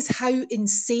 That is how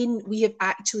insane we have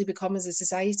actually become as a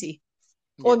society.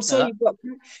 Oh, I'm sorry,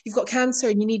 you've got cancer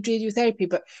and you need radiotherapy,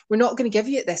 but we're not going to give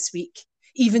you it this week,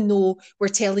 even though we're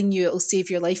telling you it'll save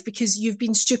your life because you've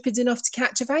been stupid enough to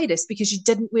catch a virus because you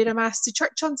didn't wear a mask to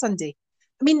church on Sunday.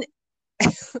 I mean,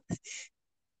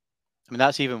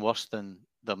 that's even worse than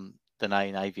them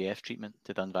denying IVF treatment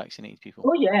to the unvaccinated people.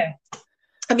 Oh yeah,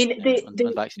 I mean,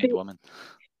 unvaccinated women.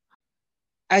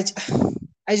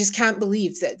 I just can't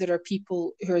believe that there are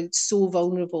people who are so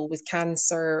vulnerable with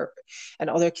cancer and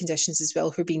other conditions as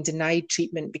well who are being denied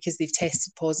treatment because they've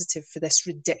tested positive for this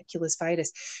ridiculous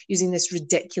virus using this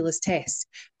ridiculous test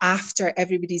after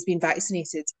everybody's been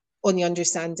vaccinated on the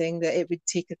understanding that it would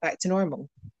take it back to normal.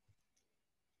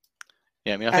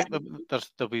 Yeah, I mean, I think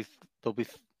there'll be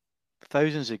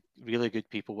thousands of really good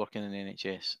people working in the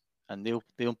NHS, and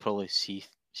they'll probably see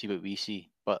what we see,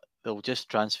 but they'll just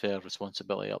transfer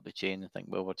responsibility up the chain and think,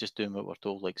 well, we're just doing what we're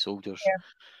told, like soldiers.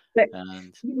 Yeah.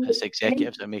 And it's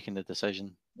executives that are making the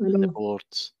decision, and the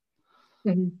boards.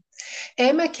 Mm-hmm.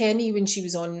 Emma Kenny, when she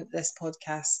was on this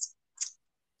podcast,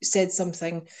 said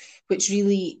something which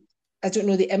really, I don't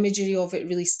know, the imagery of it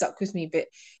really stuck with me, but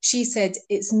she said,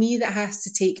 it's me that has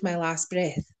to take my last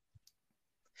breath.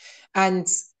 And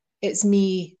it's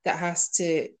me that has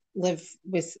to live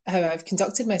with how I've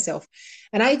conducted myself.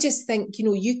 And I just think,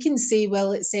 you can say,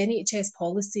 well, it's NHS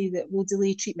policy that will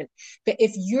delay treatment. But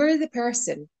if you're the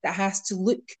person that has to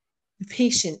look the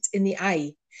patient in the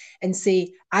eye and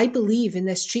say, I believe in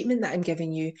this treatment that I'm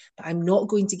giving you, but I'm not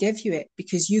going to give you it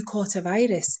because you caught a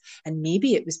virus. And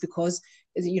maybe it was because,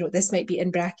 this might be in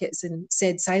brackets and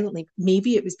said silently,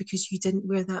 maybe it was because you didn't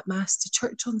wear that mask to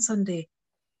church on Sunday.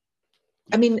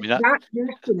 I mean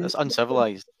that's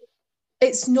uncivilized.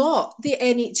 It's not the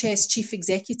NHS chief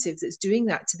executive that's doing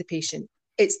that to the patient.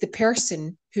 It's the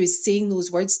person who is saying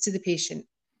those words to the patient.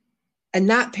 And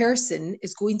that person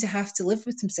is going to have to live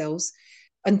with themselves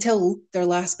until their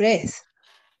last breath.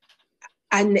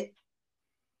 And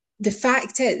the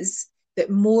fact is that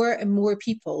more and more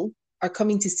people are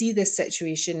coming to see this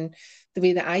situation the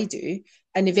way that I do.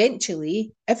 And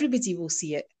eventually, everybody will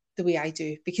see it the way I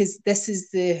do, because this is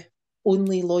the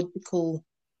only logical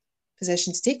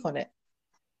position to take on it.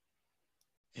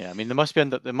 Yeah, I mean, they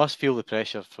must feel the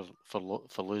pressure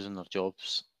for losing their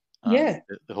jobs. Yeah,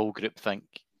 the whole group think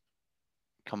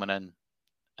coming in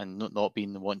and not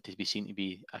being the one to be seen to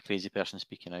be a crazy person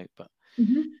speaking out. But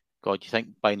God, you think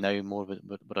by now more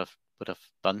would have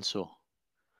done so.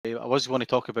 I was going to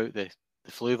talk about the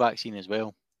flu vaccine as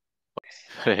well.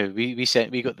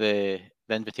 We got the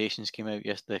invitations came out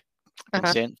yesterday.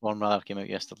 Consent form rather came out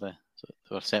yesterday, so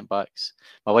they were sent back.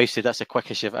 My wife said that's the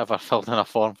quickest you've ever filled in a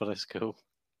form for a school.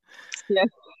 Yeah,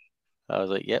 I was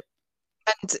like, yep.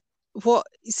 And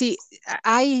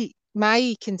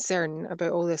my concern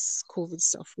about all this COVID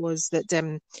stuff was that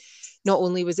not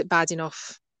only was it bad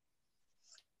enough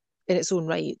in its own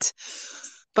right,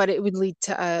 but it would lead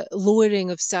to a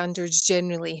lowering of standards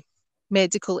generally,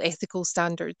 medical ethical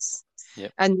standards.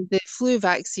 Yep. And the flu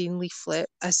vaccine leaflet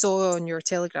I saw on your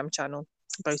Telegram channel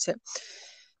about it,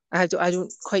 I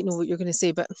don't quite know what you're going to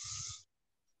say, but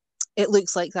it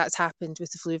looks like that's happened with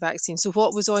the flu vaccine. So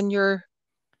what was on your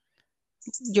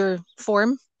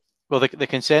form? Well, the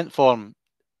consent form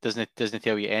doesn't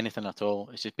tell you anything at all.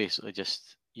 It's just basically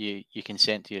just you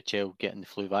consent to your child getting the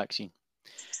flu vaccine.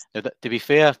 Now, to be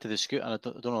fair to the school, and I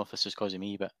don't know if this is because of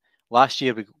me, but last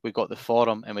year we got the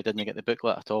form and we didn't get the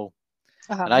booklet at all.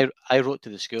 And I wrote to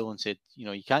the school and said,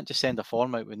 you can't just send a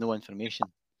form out with no information.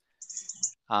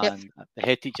 And the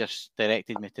head teacher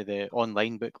directed me to the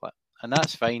online booklet, and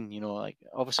that's fine. Like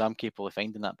obviously I'm capable of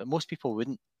finding that, but most people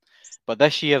wouldn't. But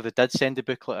this year they did send the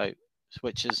booklet out,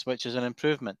 which is an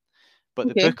improvement.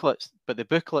 But the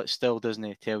booklet still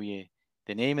doesn't tell you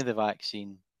the name of the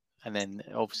vaccine, and then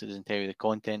it obviously doesn't tell you the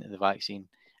content of the vaccine,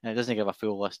 and it doesn't give a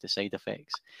full list of side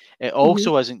effects. It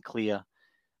also isn't clear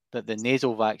that the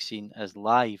nasal vaccine is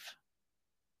live.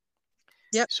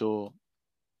 Yep. So,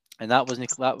 and that wasn't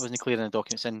clear in the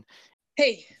documents. And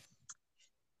hey,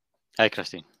 hi,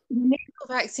 Christine. Nasal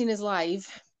vaccine is live.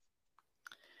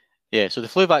 Yeah, so the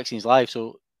flu vaccine is live.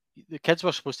 So the kids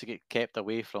were supposed to get kept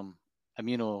away from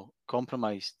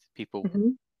immunocompromised people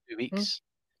 2 weeks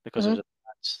because there was a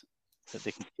chance that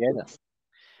they could get it.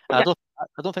 And I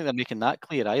don't think they're making that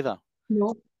clear either.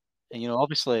 No. And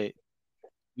obviously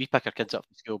we pick our kids up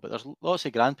from school, but there's lots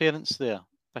of grandparents there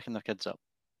picking their kids up.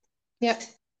 Yeah.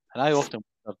 And I often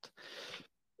wondered,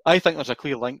 I think there's a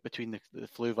clear link between the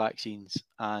flu vaccines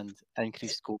and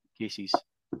increased COVID cases.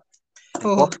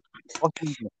 What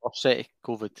the first set of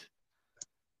COVID?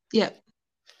 Yeah.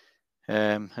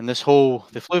 And this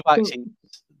the flu vaccine,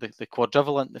 the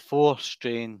quadrivalent, the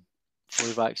 4-strain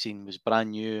flu vaccine was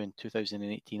brand new in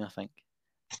 2018, I think.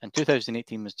 And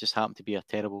 2018 was just happened to be a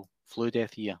terrible flu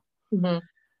death year.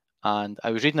 And I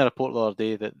was reading a report the other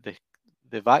day that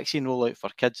the vaccine rollout for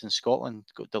kids in Scotland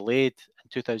got delayed in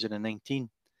 2019.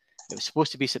 It was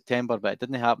supposed to be September, but it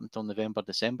didn't happen until November,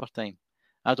 December time.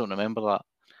 I don't remember that.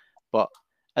 But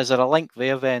is there a link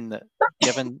there then that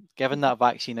given that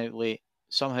vaccine out late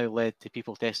somehow led to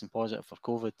people testing positive for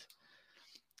COVID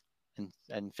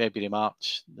in February,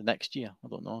 March the next year? I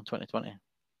don't know, 2020.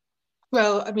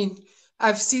 Well, I mean,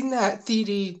 I've seen that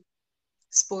theory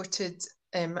sported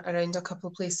around a couple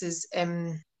of places,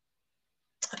 and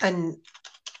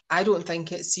I don't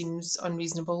think it seems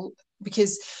unreasonable,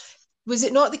 because was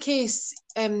it not the case,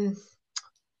 I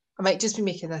might just be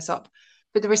making this up,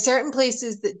 but there were certain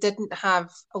places that didn't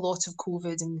have a lot of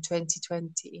COVID in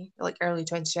 2020, like early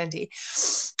 2020,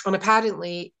 and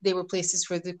apparently they were places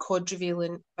where the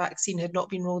quadrivalent vaccine had not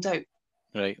been rolled out.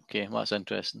 Right, okay, well, that's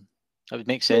interesting. That would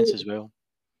make sense as well.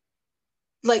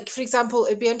 Like, for example,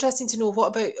 it'd be interesting to know,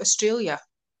 what about Australia?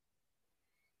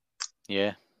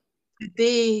 Yeah.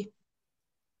 They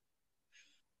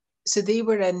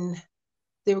were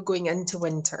going into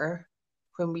winter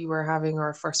when we were having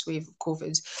our first wave of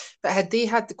COVID, but had they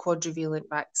had the quadrivalent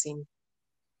vaccine,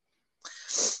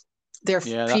 previous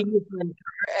winter,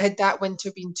 had that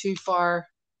winter been too far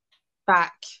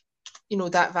back,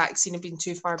 that vaccine had been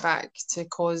too far back to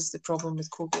cause the problem with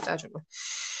COVID? I don't know.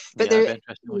 But yeah,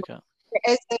 interesting to look at.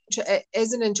 It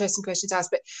is an interesting question to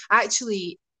ask, but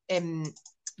actually,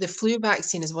 the flu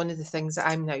vaccine is one of the things that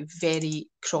I'm now very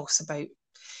cross about,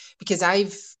 because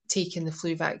I've taken the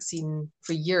flu vaccine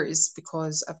for years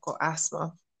because I've got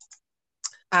asthma.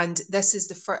 And this is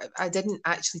the first, I didn't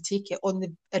actually take it on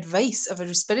the advice of a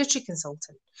respiratory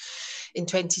consultant in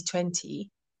 2020.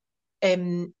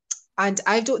 And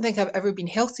I don't think I've ever been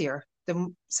healthier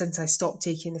since I stopped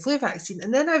taking the flu vaccine.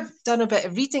 And then I've done a bit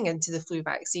of reading into the flu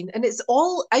vaccine, and it's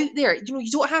all out there. You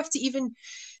don't have to even,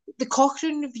 the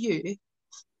Cochrane review,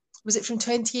 was it from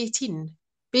 2018?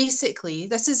 Basically,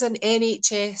 this is an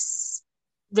NHS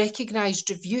recognised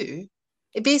review.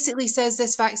 It basically says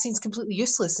this vaccine is completely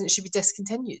useless and it should be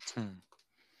discontinued.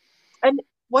 And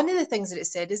one of the things that it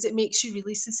said is it makes you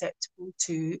really susceptible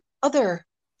to other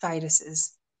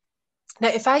viruses. Now,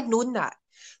 if I'd known that,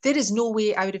 there is no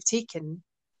way I would have taken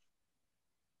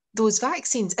those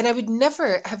vaccines, and I would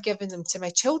never have given them to my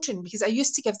children, because I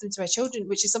used to give them to my children,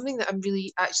 which is something that I'm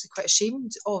really actually quite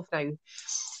ashamed of now.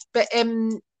 But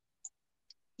I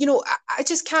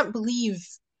just can't believe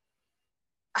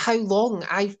how long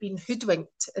I've been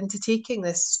hoodwinked into taking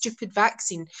this stupid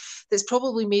vaccine that's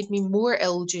probably made me more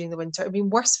ill during the winter. I mean,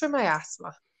 worse for my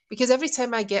asthma, because every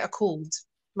time I get a cold,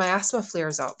 my asthma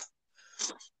flares up.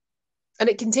 And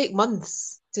it can take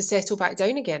months to settle back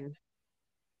down again.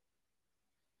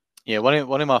 Yeah,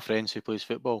 one of my friends who plays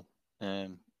football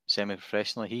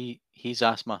semi-professionally, he's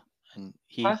asthma, and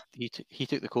he took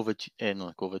the COVID,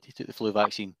 he took the flu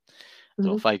vaccine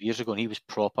 5 years ago, and he was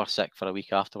proper sick for a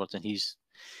week afterwards. And he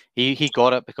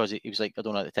got it because he was like, I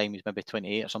don't know, at the time he was maybe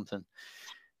 28 or something,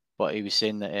 but he was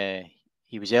saying that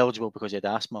he was eligible because he had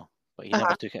asthma, but he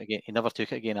never took it again. He never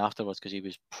took it again afterwards because he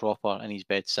was proper in his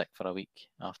bed sick for a week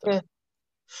after. Yeah.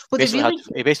 Well,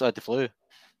 he basically had the flu.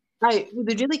 Right. Well,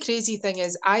 the really crazy thing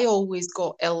is I always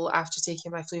got ill after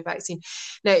taking my flu vaccine.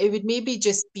 Now, it would maybe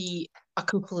just be a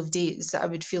couple of days that I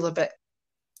would feel a bit,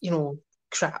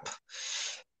 crap.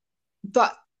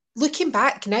 But looking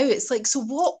back now, it's like, so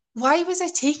what? Why was I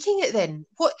taking it then?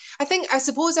 I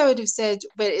suppose I would have said,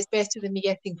 but it's better than me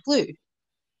getting flu.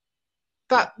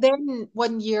 But then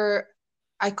one year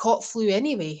I caught flu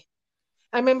anyway.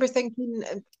 I remember thinking,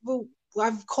 well,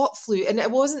 I've caught flu and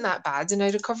it wasn't that bad and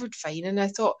I recovered fine. And I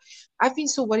thought, I've been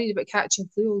so worried about catching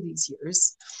flu all these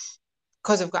years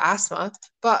because I've got asthma,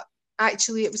 but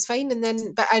actually it was fine.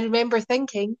 But I remember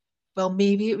thinking, well,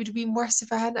 maybe it would have been worse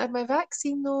if I hadn't had my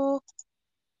vaccine though.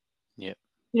 Yeah.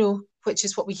 Which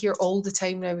is what we hear all the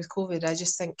time now with COVID. I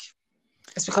just think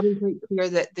it's becoming quite clear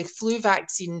that the flu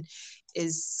vaccine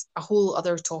is a whole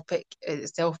other topic in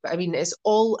itself. But I mean, it's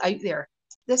all out there.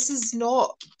 This is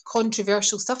not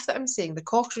controversial stuff that I'm saying. The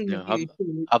Cochrane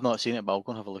review. I've not seen it, but I'll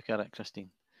go and have a look at it,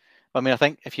 Christine. I mean, I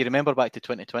think if you remember back to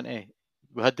 2020,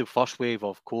 we had the first wave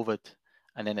of COVID,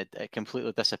 and then it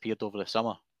completely disappeared over the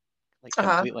summer, like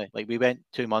completely. Like we went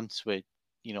 2 months with,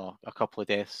 a couple of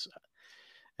deaths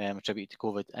attributed to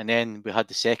COVID, and then we had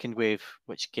the second wave,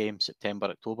 which came September,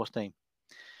 October time,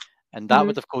 and that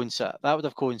would have coincided. That would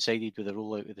have coincided with the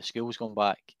rollout of the schools going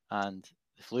back and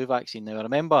the flu vaccine. Now I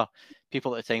remember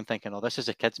people at the time thinking, "Oh, this is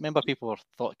the kids." Remember, people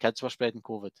thought kids were spreading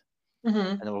COVID.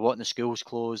 And they were wanting the schools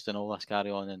closed and all this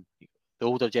carry on, and the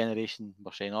older generation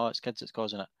were saying, "Oh, it's kids that's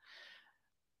causing it."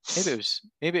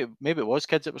 Maybe it was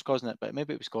kids that was causing it, but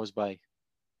maybe it was caused by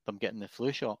them getting the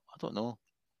flu shot. I don't know.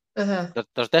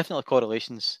 There's definitely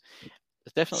correlations.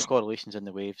 There's definitely correlations in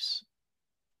the waves,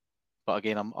 but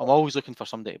again, I'm always looking for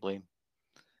somebody to blame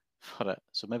for it.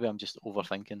 So maybe I'm just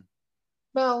overthinking.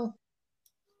 Well,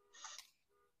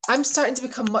 I'm starting to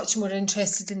become much more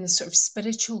interested in the sort of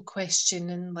spiritual question,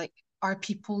 and like, are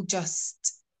people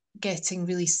just getting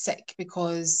really sick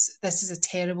because this is a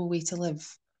terrible way to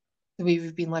live, the way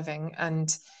we've been living,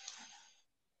 and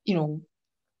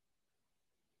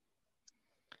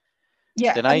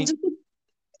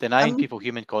denying people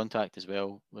human contact as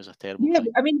well was a terrible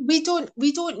thing. I mean, we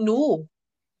don't know.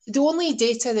 The only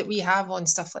data that we have on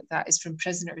stuff like that is from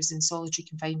prisoners in solitary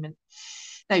confinement.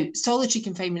 Now, solitary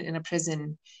confinement in a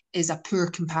prison is a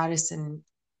poor comparison,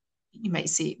 you might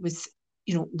say, with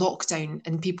lockdown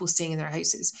and people staying in their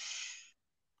houses.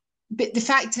 But the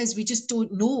fact is, we just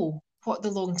don't know what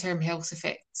the long-term health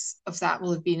effects of that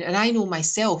will have been. And I know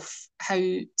myself how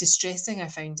distressing I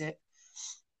found it,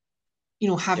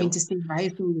 having to stay in my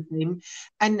house all the time.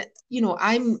 And,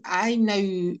 I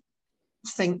now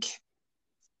think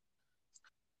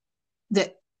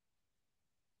that,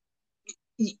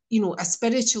 a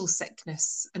spiritual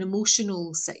sickness, an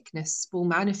emotional sickness will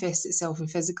manifest itself in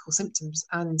physical symptoms.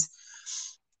 And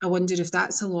I wonder if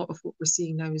that's a lot of what we're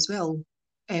seeing now as well.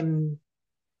 Well,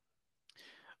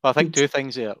 I think two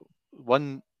things there.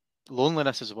 One,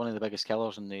 loneliness is one of the biggest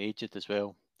killers in the aged as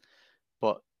well.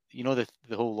 But the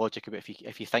whole logic about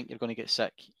if you think you're going to get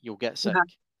sick, you'll get sick.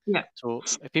 Yeah. So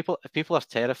if people are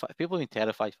terrified, if people have been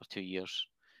terrified for 2 years,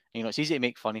 it's easy to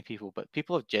make fun of people, but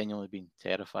people have genuinely been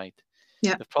terrified.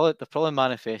 Yeah. They've probably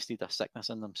manifested a sickness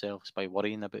in themselves by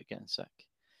worrying about getting sick.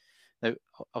 Now,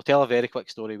 I'll tell a very quick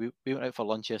story. We went out for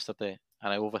lunch yesterday,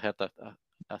 and I overheard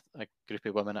a group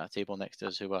of women at a table next to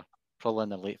us who were probably in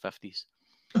their late 50s.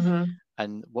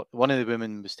 And one of the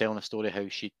women was telling a story how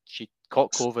she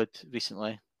caught COVID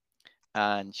recently,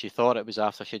 and she thought it was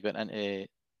after she'd went into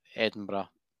Edinburgh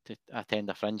to attend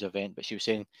a fringe event, but she was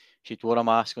saying she'd wore a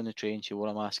mask on the train, she wore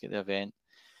a mask at the event,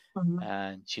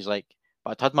 and she's like,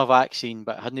 but I'd had my vaccine,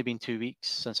 but it hadn't been 2 weeks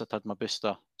since I'd had my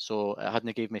booster, so it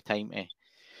hadn't gave me time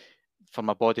for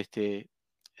my body to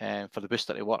for the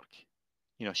booster to work.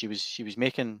 She was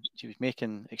making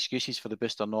excuses for the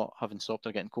booster not having stopped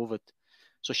her getting COVID.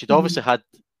 So she'd obviously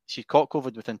she caught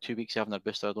COVID within 2 weeks of having her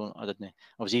booster. I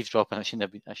was eavesdropping. I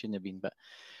shouldn't have been, but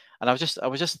I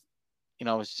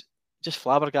was just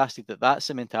flabbergasted that that's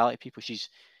the mentality of people.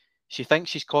 She thinks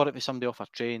she's caught it with somebody off her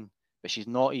train, but she's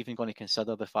not even going to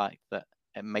consider the fact that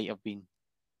it might have been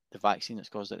the vaccine that's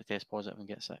caused her to test positive and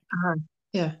get sick.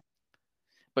 Yeah.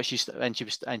 But she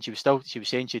was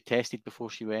saying she tested before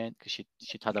she went because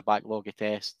she'd had a backlog of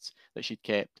tests that she'd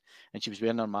kept, and she was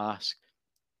wearing her mask.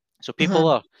 So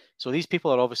these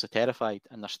people are obviously terrified,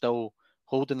 and they're still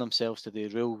holding themselves to the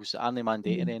rules that aren't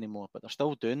mandatory anymore, but they're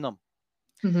still doing them.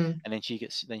 And then she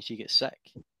gets sick.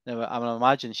 Now I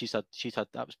imagine she's had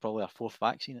that was probably her 4th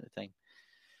vaccine at the time,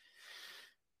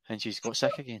 and she's got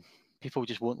sick again. People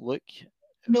just won't look.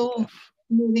 No,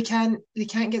 they can't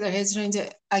get their heads around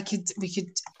it. I could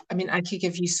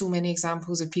give you so many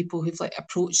examples of people who've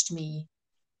approached me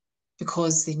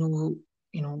because they know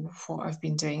what I've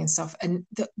been doing and stuff, and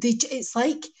it's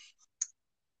like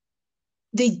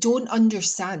they don't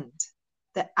understand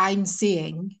that I'm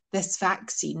saying this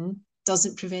vaccine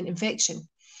doesn't prevent infection,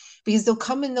 because they'll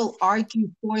come and they'll argue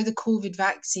for the COVID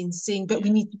vaccine, saying, but we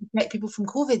need to protect people from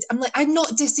COVID. I'm like, I'm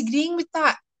not disagreeing with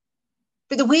that.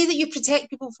 But the way that you protect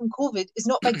people from COVID is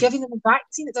not by giving them a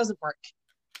vaccine that doesn't work.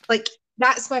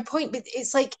 That's my point. But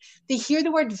it's like they hear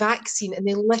the word vaccine and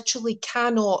they literally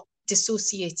cannot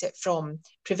dissociate it from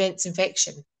prevents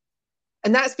infection.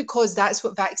 And that's because that's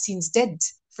what vaccines did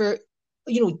for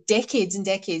decades and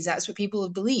decades. That's what people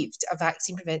have believed. A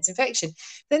vaccine prevents infection.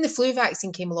 Then the flu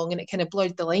vaccine came along and it kind of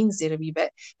blurred the lines there a wee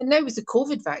bit. And now with the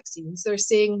COVID vaccines, they're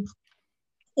saying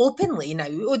openly now,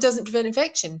 it doesn't prevent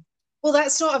infection. Well,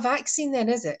 that's not a vaccine then,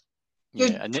 is it? You're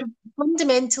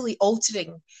fundamentally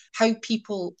altering how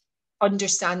people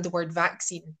understand the word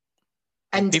vaccine.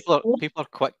 And people are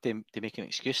quick to make an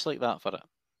excuse like that for it.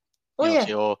 Say,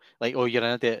 you're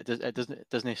an idiot. It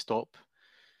doesn't stop.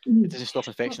 It doesn't stop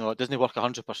infection, or it doesn't work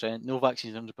 100%. No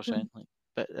vaccine is 100%.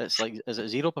 But it's like, is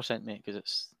it 0%, mate? Because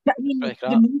it's pretty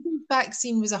crap. The measles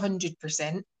vaccine was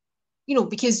 100%.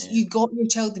 Because you got your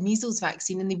child the measles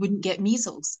vaccine and they wouldn't get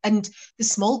measles. And the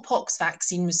smallpox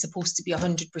vaccine was supposed to be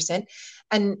 100%.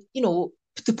 And,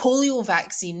 the polio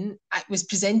vaccine was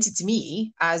presented to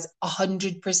me as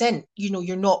 100%.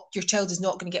 Your child is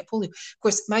not going to get polio. Of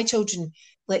course, my children,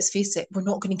 let's face it, we're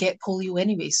not going to get polio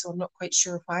anyway. So I'm not quite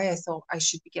sure why I thought I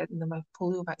should be getting them a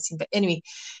polio vaccine. But anyway,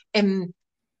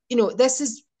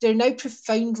 they're now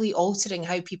profoundly altering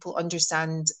how people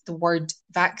understand the word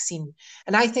vaccine.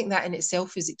 And I think that in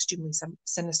itself is extremely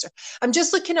sinister. I'm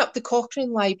just looking up the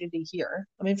Cochrane Library here.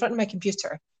 I'm in front of my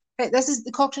computer. Right, this is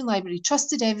the Cochrane Library,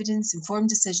 trusted evidence, informed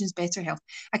decisions, better health.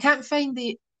 I can't find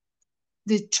the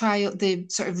trial, the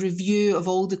sort of review of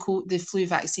all the flu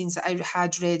vaccines that I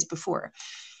had read before.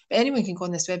 But anyone can go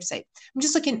on this website. I'm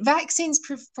just looking, vaccines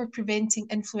for preventing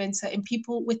influenza in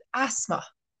people with asthma,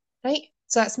 right?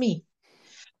 So that's me.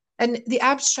 And the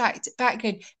abstract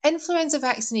background, influenza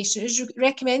vaccination is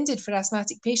recommended for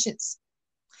asthmatic patients,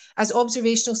 as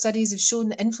observational studies have shown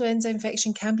that influenza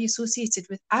infection can be associated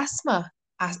with asthma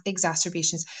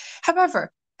exacerbations.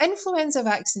 However, influenza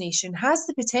vaccination has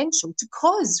the potential to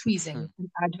cause wheezing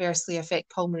and adversely affect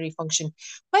pulmonary function,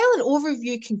 while an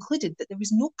overview concluded that there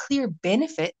was no clear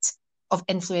benefit of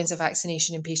influenza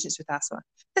vaccination in patients with asthma.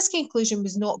 This conclusion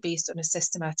was not based on a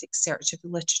systematic search of the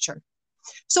literature.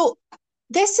 So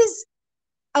this is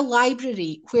a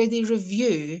library where they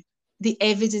review the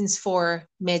evidence for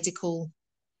medical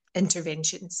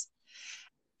interventions.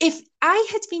 If I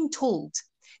had been told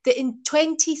that in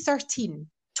 2013,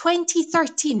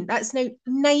 that's now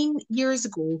 9 years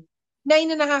ago,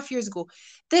 9.5 years ago,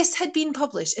 this had been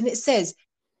published and it says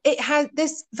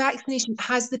this vaccination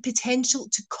has the potential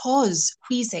to cause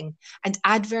wheezing and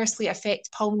adversely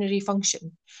affect pulmonary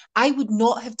function, I would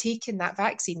not have taken that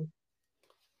vaccine.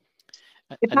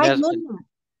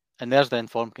 And there's the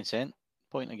informed consent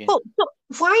point again. So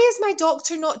why has my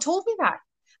doctor not told me that?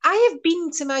 I have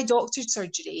been to my doctor's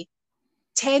surgery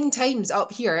 10 times up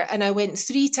here, and I went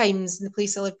 3 times in the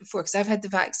place I lived before because I've had the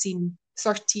vaccine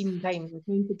 13 times. I've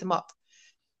counted them up.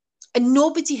 And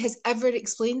nobody has ever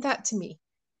explained that to me.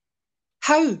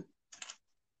 How?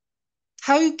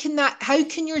 How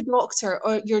can your doctor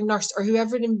or your nurse or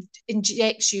whoever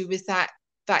injects you with that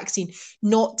vaccine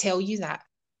not tell you that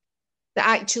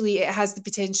actually it has the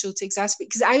potential to exacerbate?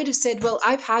 Because I would have said, well,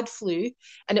 I've had flu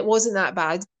and it wasn't that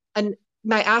bad, and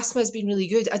my asthma has been really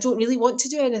good. I don't really want to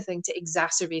do anything to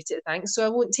exacerbate it, thanks, so I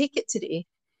won't take it today.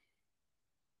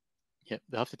 Yeah,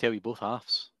 they have to tell you both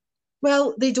halves.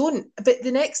 Well, they don't. But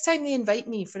the next time they invite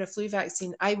me for a flu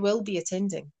vaccine, I will be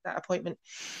attending that appointment.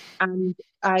 And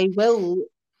I will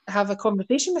have a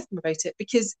conversation with them about it,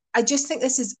 because I just think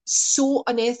this is so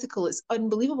unethical. It's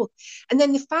unbelievable. And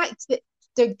then the fact that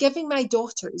they're giving my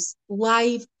daughters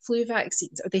live flu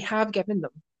vaccines, or they have given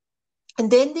them, and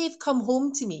then they've come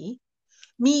home to me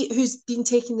who's been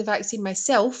taking the vaccine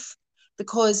myself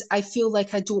because I feel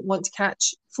like I don't want to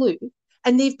catch flu,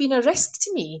 and they've been a risk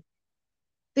to me.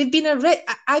 I've been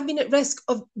at risk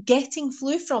of getting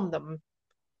flu from them,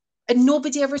 and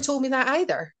nobody ever told me that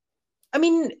either. I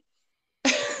mean,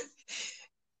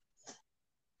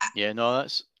 yeah, no,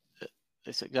 that's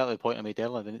exactly the point I made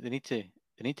earlier. They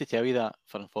need to tell you that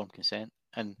for informed consent.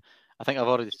 And I think I've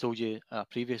already told you in a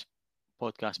previous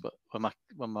podcast, but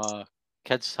when my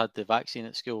kids had the vaccine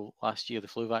at school last year, the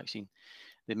flu vaccine,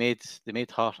 they made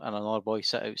her and another boy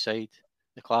sit outside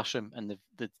the classroom, and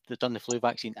they've done the flu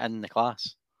vaccine in the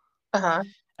class. Uh-huh.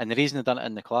 And the reason they done it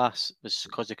in the class was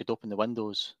because they could open the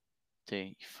windows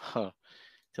to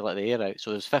let the air out.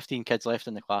 So there's 15 kids left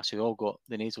in the class who all got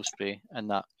the nasal spray in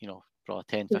that, probably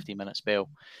 10-15 minute spell,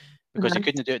 because they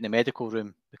couldn't do it in the medical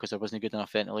room because there wasn't good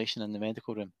enough ventilation in the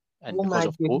medical room. And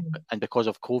because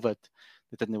of COVID,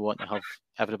 they didn't want to have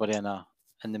everybody in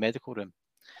the medical room.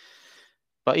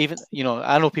 But even,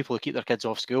 I know people who keep their kids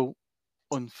off school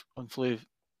on flu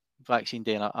vaccine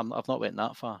day, and I've not went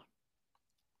that far.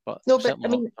 But no, but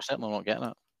I'm certainly not getting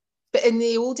it. But in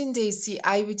the olden days, see,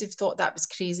 I would have thought that was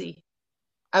crazy.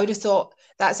 I would have thought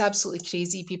that's absolutely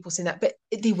crazy, people saying that. But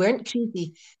they weren't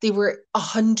crazy. They were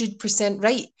 100%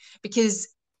 right, because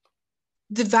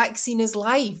the vaccine is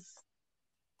live.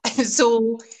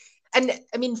 So, and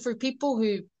I mean, for people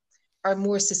who are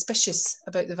more suspicious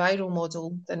about the viral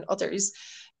model than others,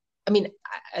 I mean,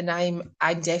 and I'm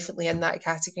definitely in that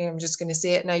category. I'm just going to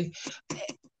say it now.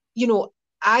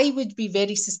 I would be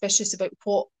very suspicious about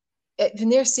when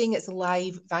they're saying it's a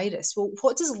live virus. Well,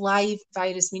 what does live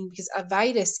virus mean? Because a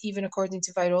virus, even according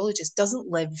to virologists, doesn't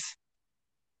live.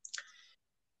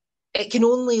 It can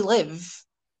only live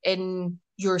in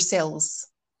your cells.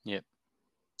 Yep.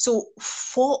 So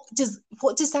what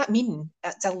does that mean?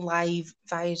 It's a live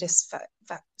virus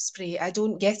spray. I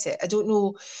don't get it. I don't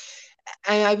know.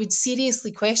 I would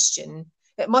seriously question.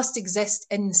 It must exist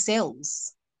in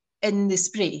cells in the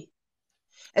spray.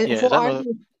 And yeah, is that not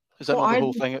the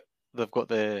whole thing? They've got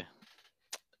the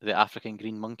African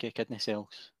green monkey kidney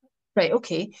cells. Right,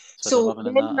 okay. So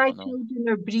when my children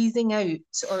are breathing out,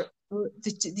 or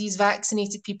these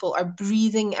vaccinated people are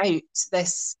breathing out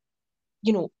this,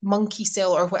 monkey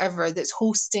cell or whatever that's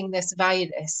hosting this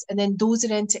virus, and then those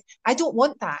are I don't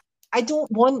want that. I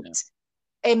don't want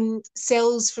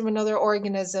cells from another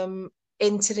organism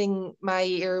entering my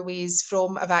airways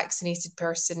from a vaccinated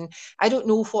person. I don't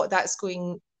know what that's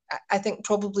going. I think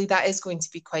probably that is going to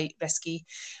be quite risky,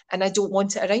 and I don't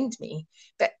want it around me.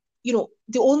 But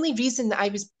the only reason that I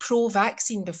was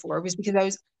pro-vaccine before was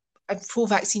because I'm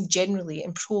pro-vaccine generally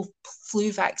and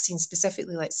pro-flu vaccine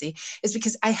specifically, let's say, is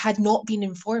because I had not been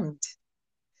informed.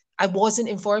 I wasn't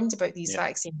informed about these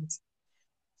vaccines.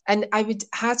 And I would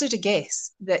hazard a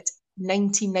guess that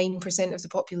 99% of the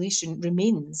population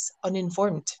remains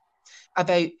uninformed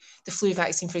about the flu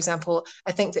vaccine, for example.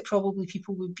 I think that probably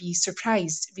people would be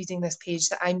surprised reading this page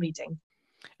that I'm reading.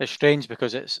 It's strange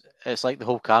because it's like the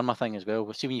whole karma thing as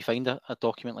well. See, when you find a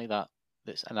document like that,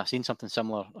 and I've seen something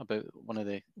similar about one of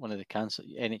the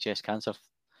NHS cancer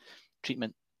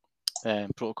treatment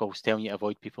protocols telling you to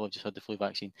avoid people who've just had the flu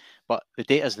vaccine, but the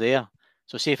data's there.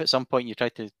 So say if at some point you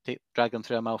tried to drag them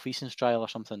through a malfeasance trial or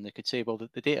something, they could say, well,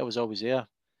 the data was always there.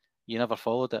 You never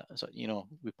followed it. So,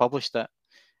 we published it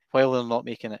while they're not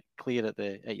making it clear at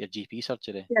your GP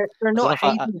surgery. Yeah, they're not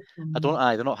hiding it. They're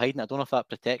not hiding it. I don't know if that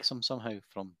protects them somehow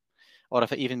from, or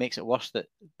if it even makes it worse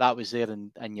that was there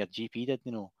and your GP did,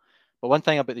 But one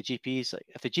thing about the GPs, like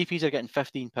if the GPs are getting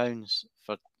 £15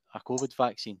 for a COVID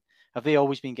vaccine, have they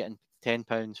always been getting £10,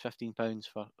 £15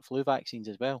 for flu vaccines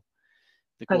as well?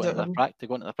 They go into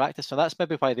their practice. So that's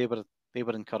maybe why they were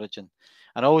encouraging.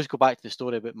 And I always go back to the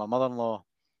story about my mother-in-law.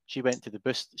 She went to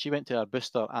her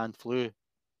booster and flu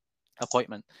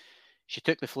appointment. She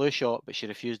took the flu shot, but she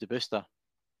refused the booster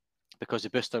because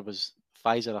the booster was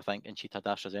Pfizer, I think, and she'd had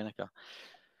AstraZeneca.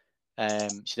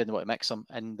 She didn't want to mix them,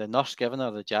 and the nurse giving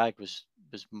her the jab was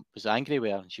angry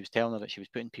with her, and she was telling her that she was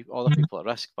putting other people at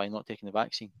risk by not taking the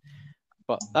vaccine.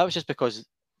 But that was just because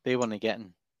they weren't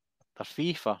getting their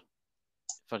fee for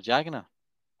jagging her.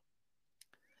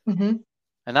 Mm-hmm.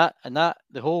 And that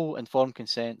the whole informed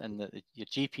consent, and that your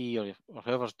GP or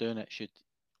whoever's doing it should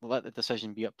let the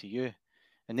decision be up to you,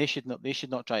 and they should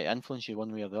not try to influence you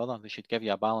one way or the other. They should give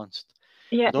you a balanced.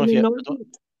 And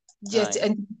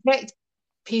to protect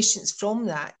patients from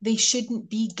that, they shouldn't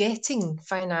be getting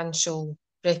financial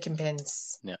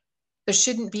recompense. Yeah. There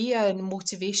shouldn't be a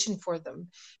motivation for them.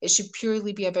 It should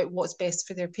purely be about what's best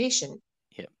for their patient.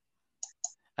 Yeah.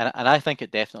 And I think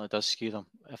it definitely does skew them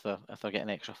if they're getting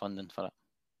extra funding for it.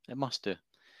 It must do.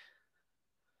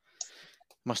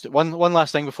 One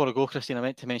last thing before I go, Christine. I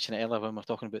meant to mention it earlier when we were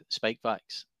talking about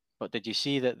Spikevax. But did you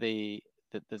see that the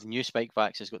new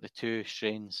Spikevax has got the 2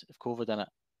 strains of COVID in it,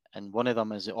 and one of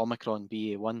them is the Omicron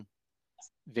BA1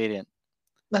 variant.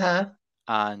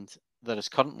 And there is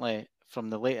currently,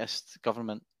 from the latest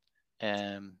government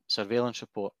surveillance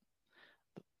report,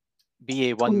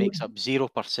 BA1 makes up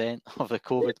 0% of the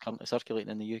COVID currently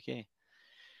circulating in the UK.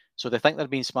 So they think they're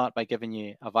being smart by giving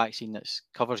you a vaccine that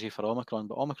covers you for Omicron,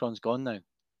 but Omicron's gone now.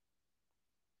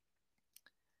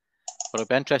 But it'll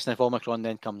be interesting if Omicron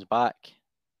then comes back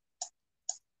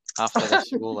after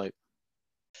this rollout.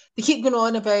 They keep going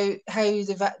on about how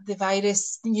the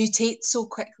virus mutates so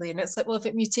quickly, and it's like, well, if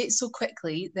it mutates so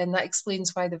quickly, then that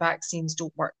explains why the vaccines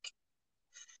don't work.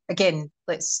 Again,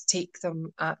 let's take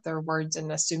them at their words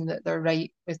and assume that they're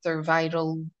right with their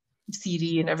viral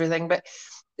theory and everything, but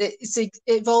it's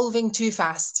evolving too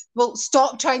fast. Well,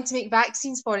 stop trying to make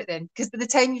vaccines for it then, because by the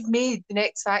time you've made the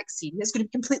next vaccine, it's going to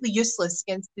be completely useless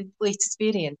against the latest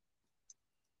variant.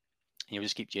 You'll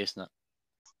just keep chasing it.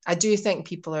 I do think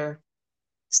people are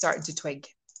starting to twig.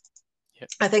 Yep.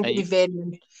 I think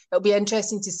it'll be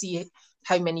interesting to see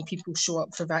how many people show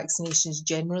up for vaccinations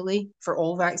generally, for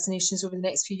all vaccinations over the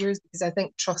next few years, because I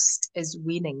think trust is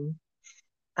waning.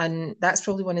 And that's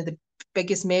probably one of the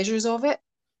biggest measures of it.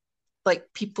 Like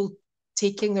people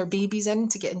taking their babies in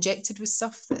to get injected with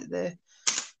stuff that the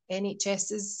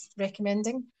NHS is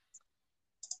recommending.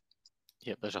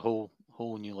 Yep, there's a whole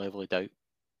new level of doubt.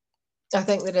 I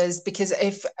think there is, because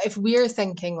if we're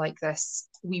thinking like this,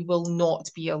 we will not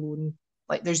be alone.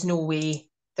 Like, there's no way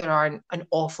there aren't an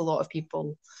awful lot of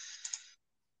people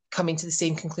coming to the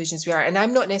same conclusions we are. And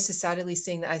I'm not necessarily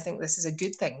saying that I think this is a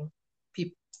good thing,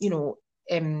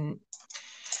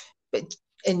 but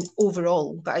in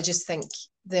overall, but I just think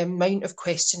the amount of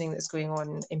questioning that's going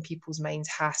on in people's minds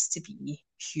has to be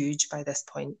huge by this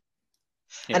point.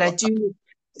 Yeah, and I do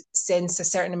sense a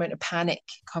certain amount of panic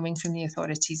coming from the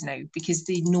authorities now, because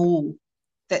they know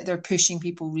that they're pushing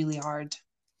people really hard.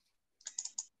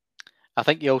 I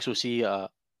think you also see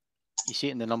you see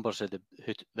it in the numbers of the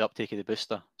uptake of the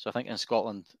booster. So I think in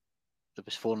Scotland there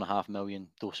was 4.5 million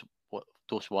dose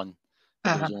one.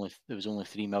 There was only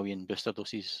 3 million booster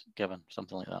doses given,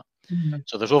 something like that. Mm-hmm.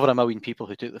 So there's over 1 million people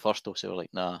who took the first dose who were like,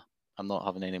 nah, I'm not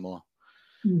having any more,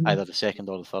 either the second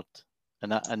or the third.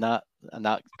 And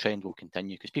that trend will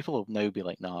continue, because people will now be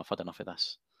like, nah, I've had enough of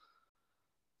this.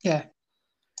 Yeah.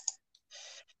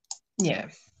 Yeah.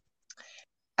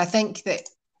 I think that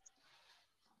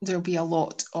there'll be a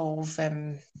lot of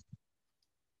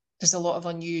there's a lot of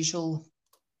unusual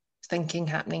thinking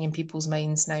happening in people's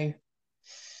minds now.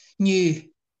 New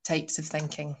types of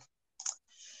thinking.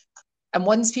 And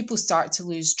once people start to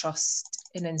lose trust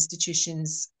in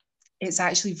institutions, it's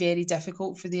actually very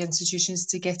difficult for the institutions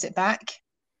to get it back.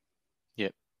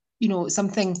 Yep. You know,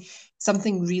 something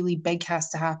really big has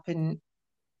to happen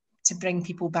to bring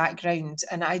people back round.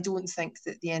 And I don't think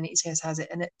that the NHS has it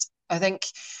in it. I think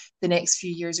the next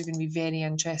few years are going to be very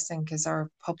interesting, because our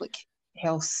public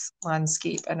health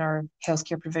landscape and our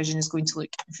healthcare provision is going to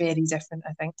look very different,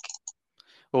 I think.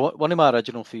 Well, one of my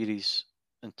original theories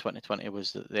in 2020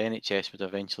 was that the NHS would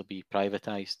eventually be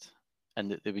privatised, and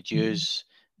that they would use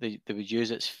they would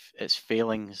use its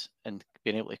failings in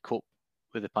being able to cope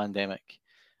with the pandemic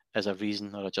as a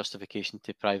reason or a justification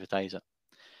to privatise it.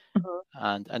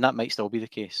 And that might still be the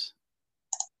case,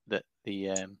 that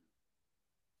they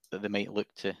might look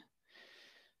to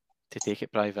take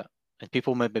it private, and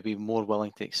people may be more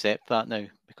willing to accept that now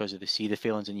because they see the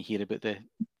failings, and you hear about the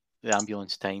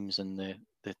ambulance times and the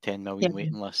 10 million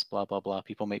waiting list, blah blah blah.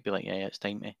 People might be like, yeah, it's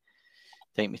time to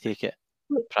take it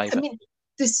private. I mean,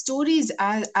 the stories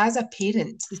as a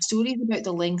parent, the stories about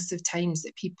the lengths of times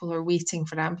that people are waiting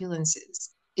for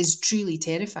ambulances is truly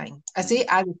terrifying. I say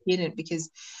as a parent because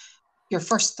your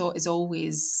first thought is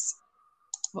always,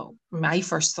 well, my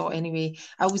first thought anyway,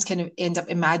 I always kind of end up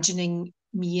imagining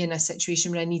me in a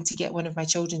situation where I need to get one of my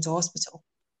children to hospital,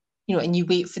 you know, and you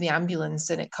wait for the ambulance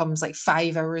and it comes like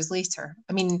 5 hours later.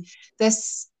 I mean,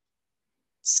 this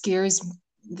scares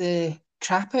the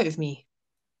crap out of me.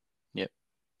 Yep.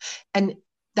 And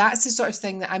that's the sort of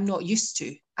thing that I'm not used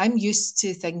to. I'm used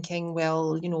to thinking,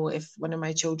 well, you know, if one of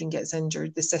my children gets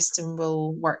injured, the system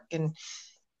will work and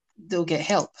they'll get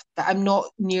help. But I'm not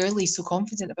nearly so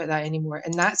confident about that anymore.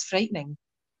 And that's frightening.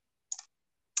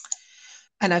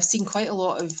 And I've seen quite a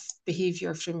lot of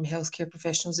behaviour from healthcare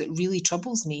professionals that really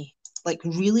troubles me, like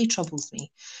really troubles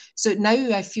me. So now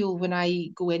I feel when I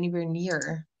go anywhere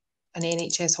near an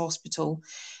NHS hospital,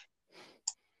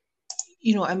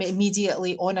 you know, I'm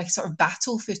immediately on a sort of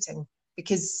battle footing,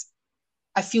 because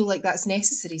I feel like that's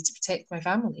necessary to protect my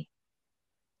family.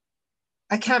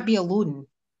 I can't be alone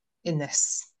in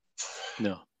this.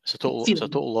 No, it's a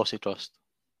total loss of trust.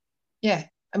 Yeah,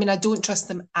 I mean, I don't trust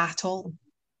them at all.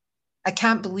 I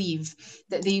can't believe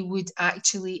that they would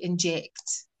actually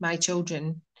inject my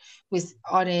children with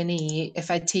RNA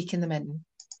if I'd taken them in,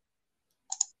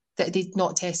 that they'd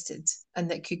not tested,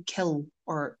 and that could kill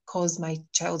or cause my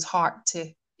child's heart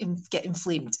to get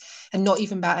inflamed and not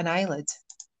even bat an eyelid.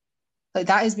 Like,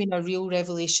 that has been a real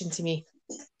revelation to me.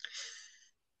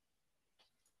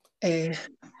 And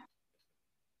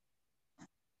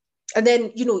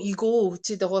then, you know, you go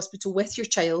to the hospital with your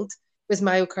child with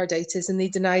myocarditis and they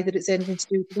deny that it's anything to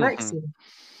do with the vaccine.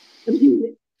 I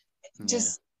mean,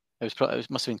 just... Yeah. It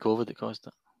must have been COVID that caused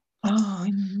it. Oh,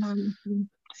 man.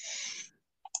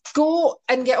 Go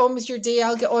and get on with your day.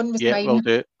 I'll get on with mine. Yeah, we'll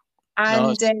do it.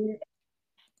 And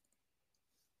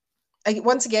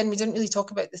once again, we didn't really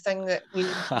talk about the thing that we...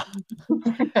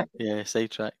 Yeah,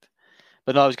 sidetracked.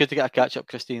 But no, it was good to get a catch up,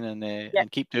 Christine,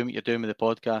 and keep doing what you're doing with the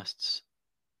podcasts.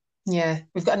 Yeah,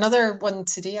 we've got another one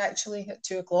today, actually, at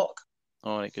 2:00.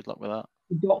 All right, good luck with that.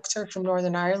 A doctor from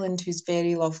Northern Ireland who's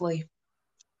very lovely.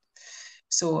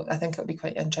 So I think it'll be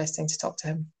quite interesting to talk to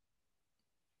him.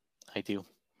 Ideal.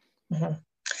 Mm-hmm.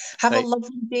 Have a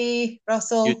lovely day,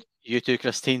 Russell. You too,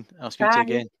 Christine. I'll speak to you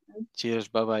again. Cheers.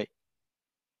 Bye-bye.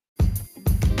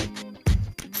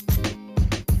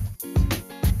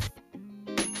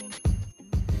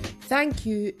 Thank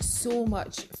you so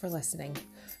much for listening,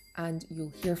 and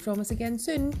you'll hear from us again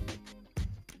soon.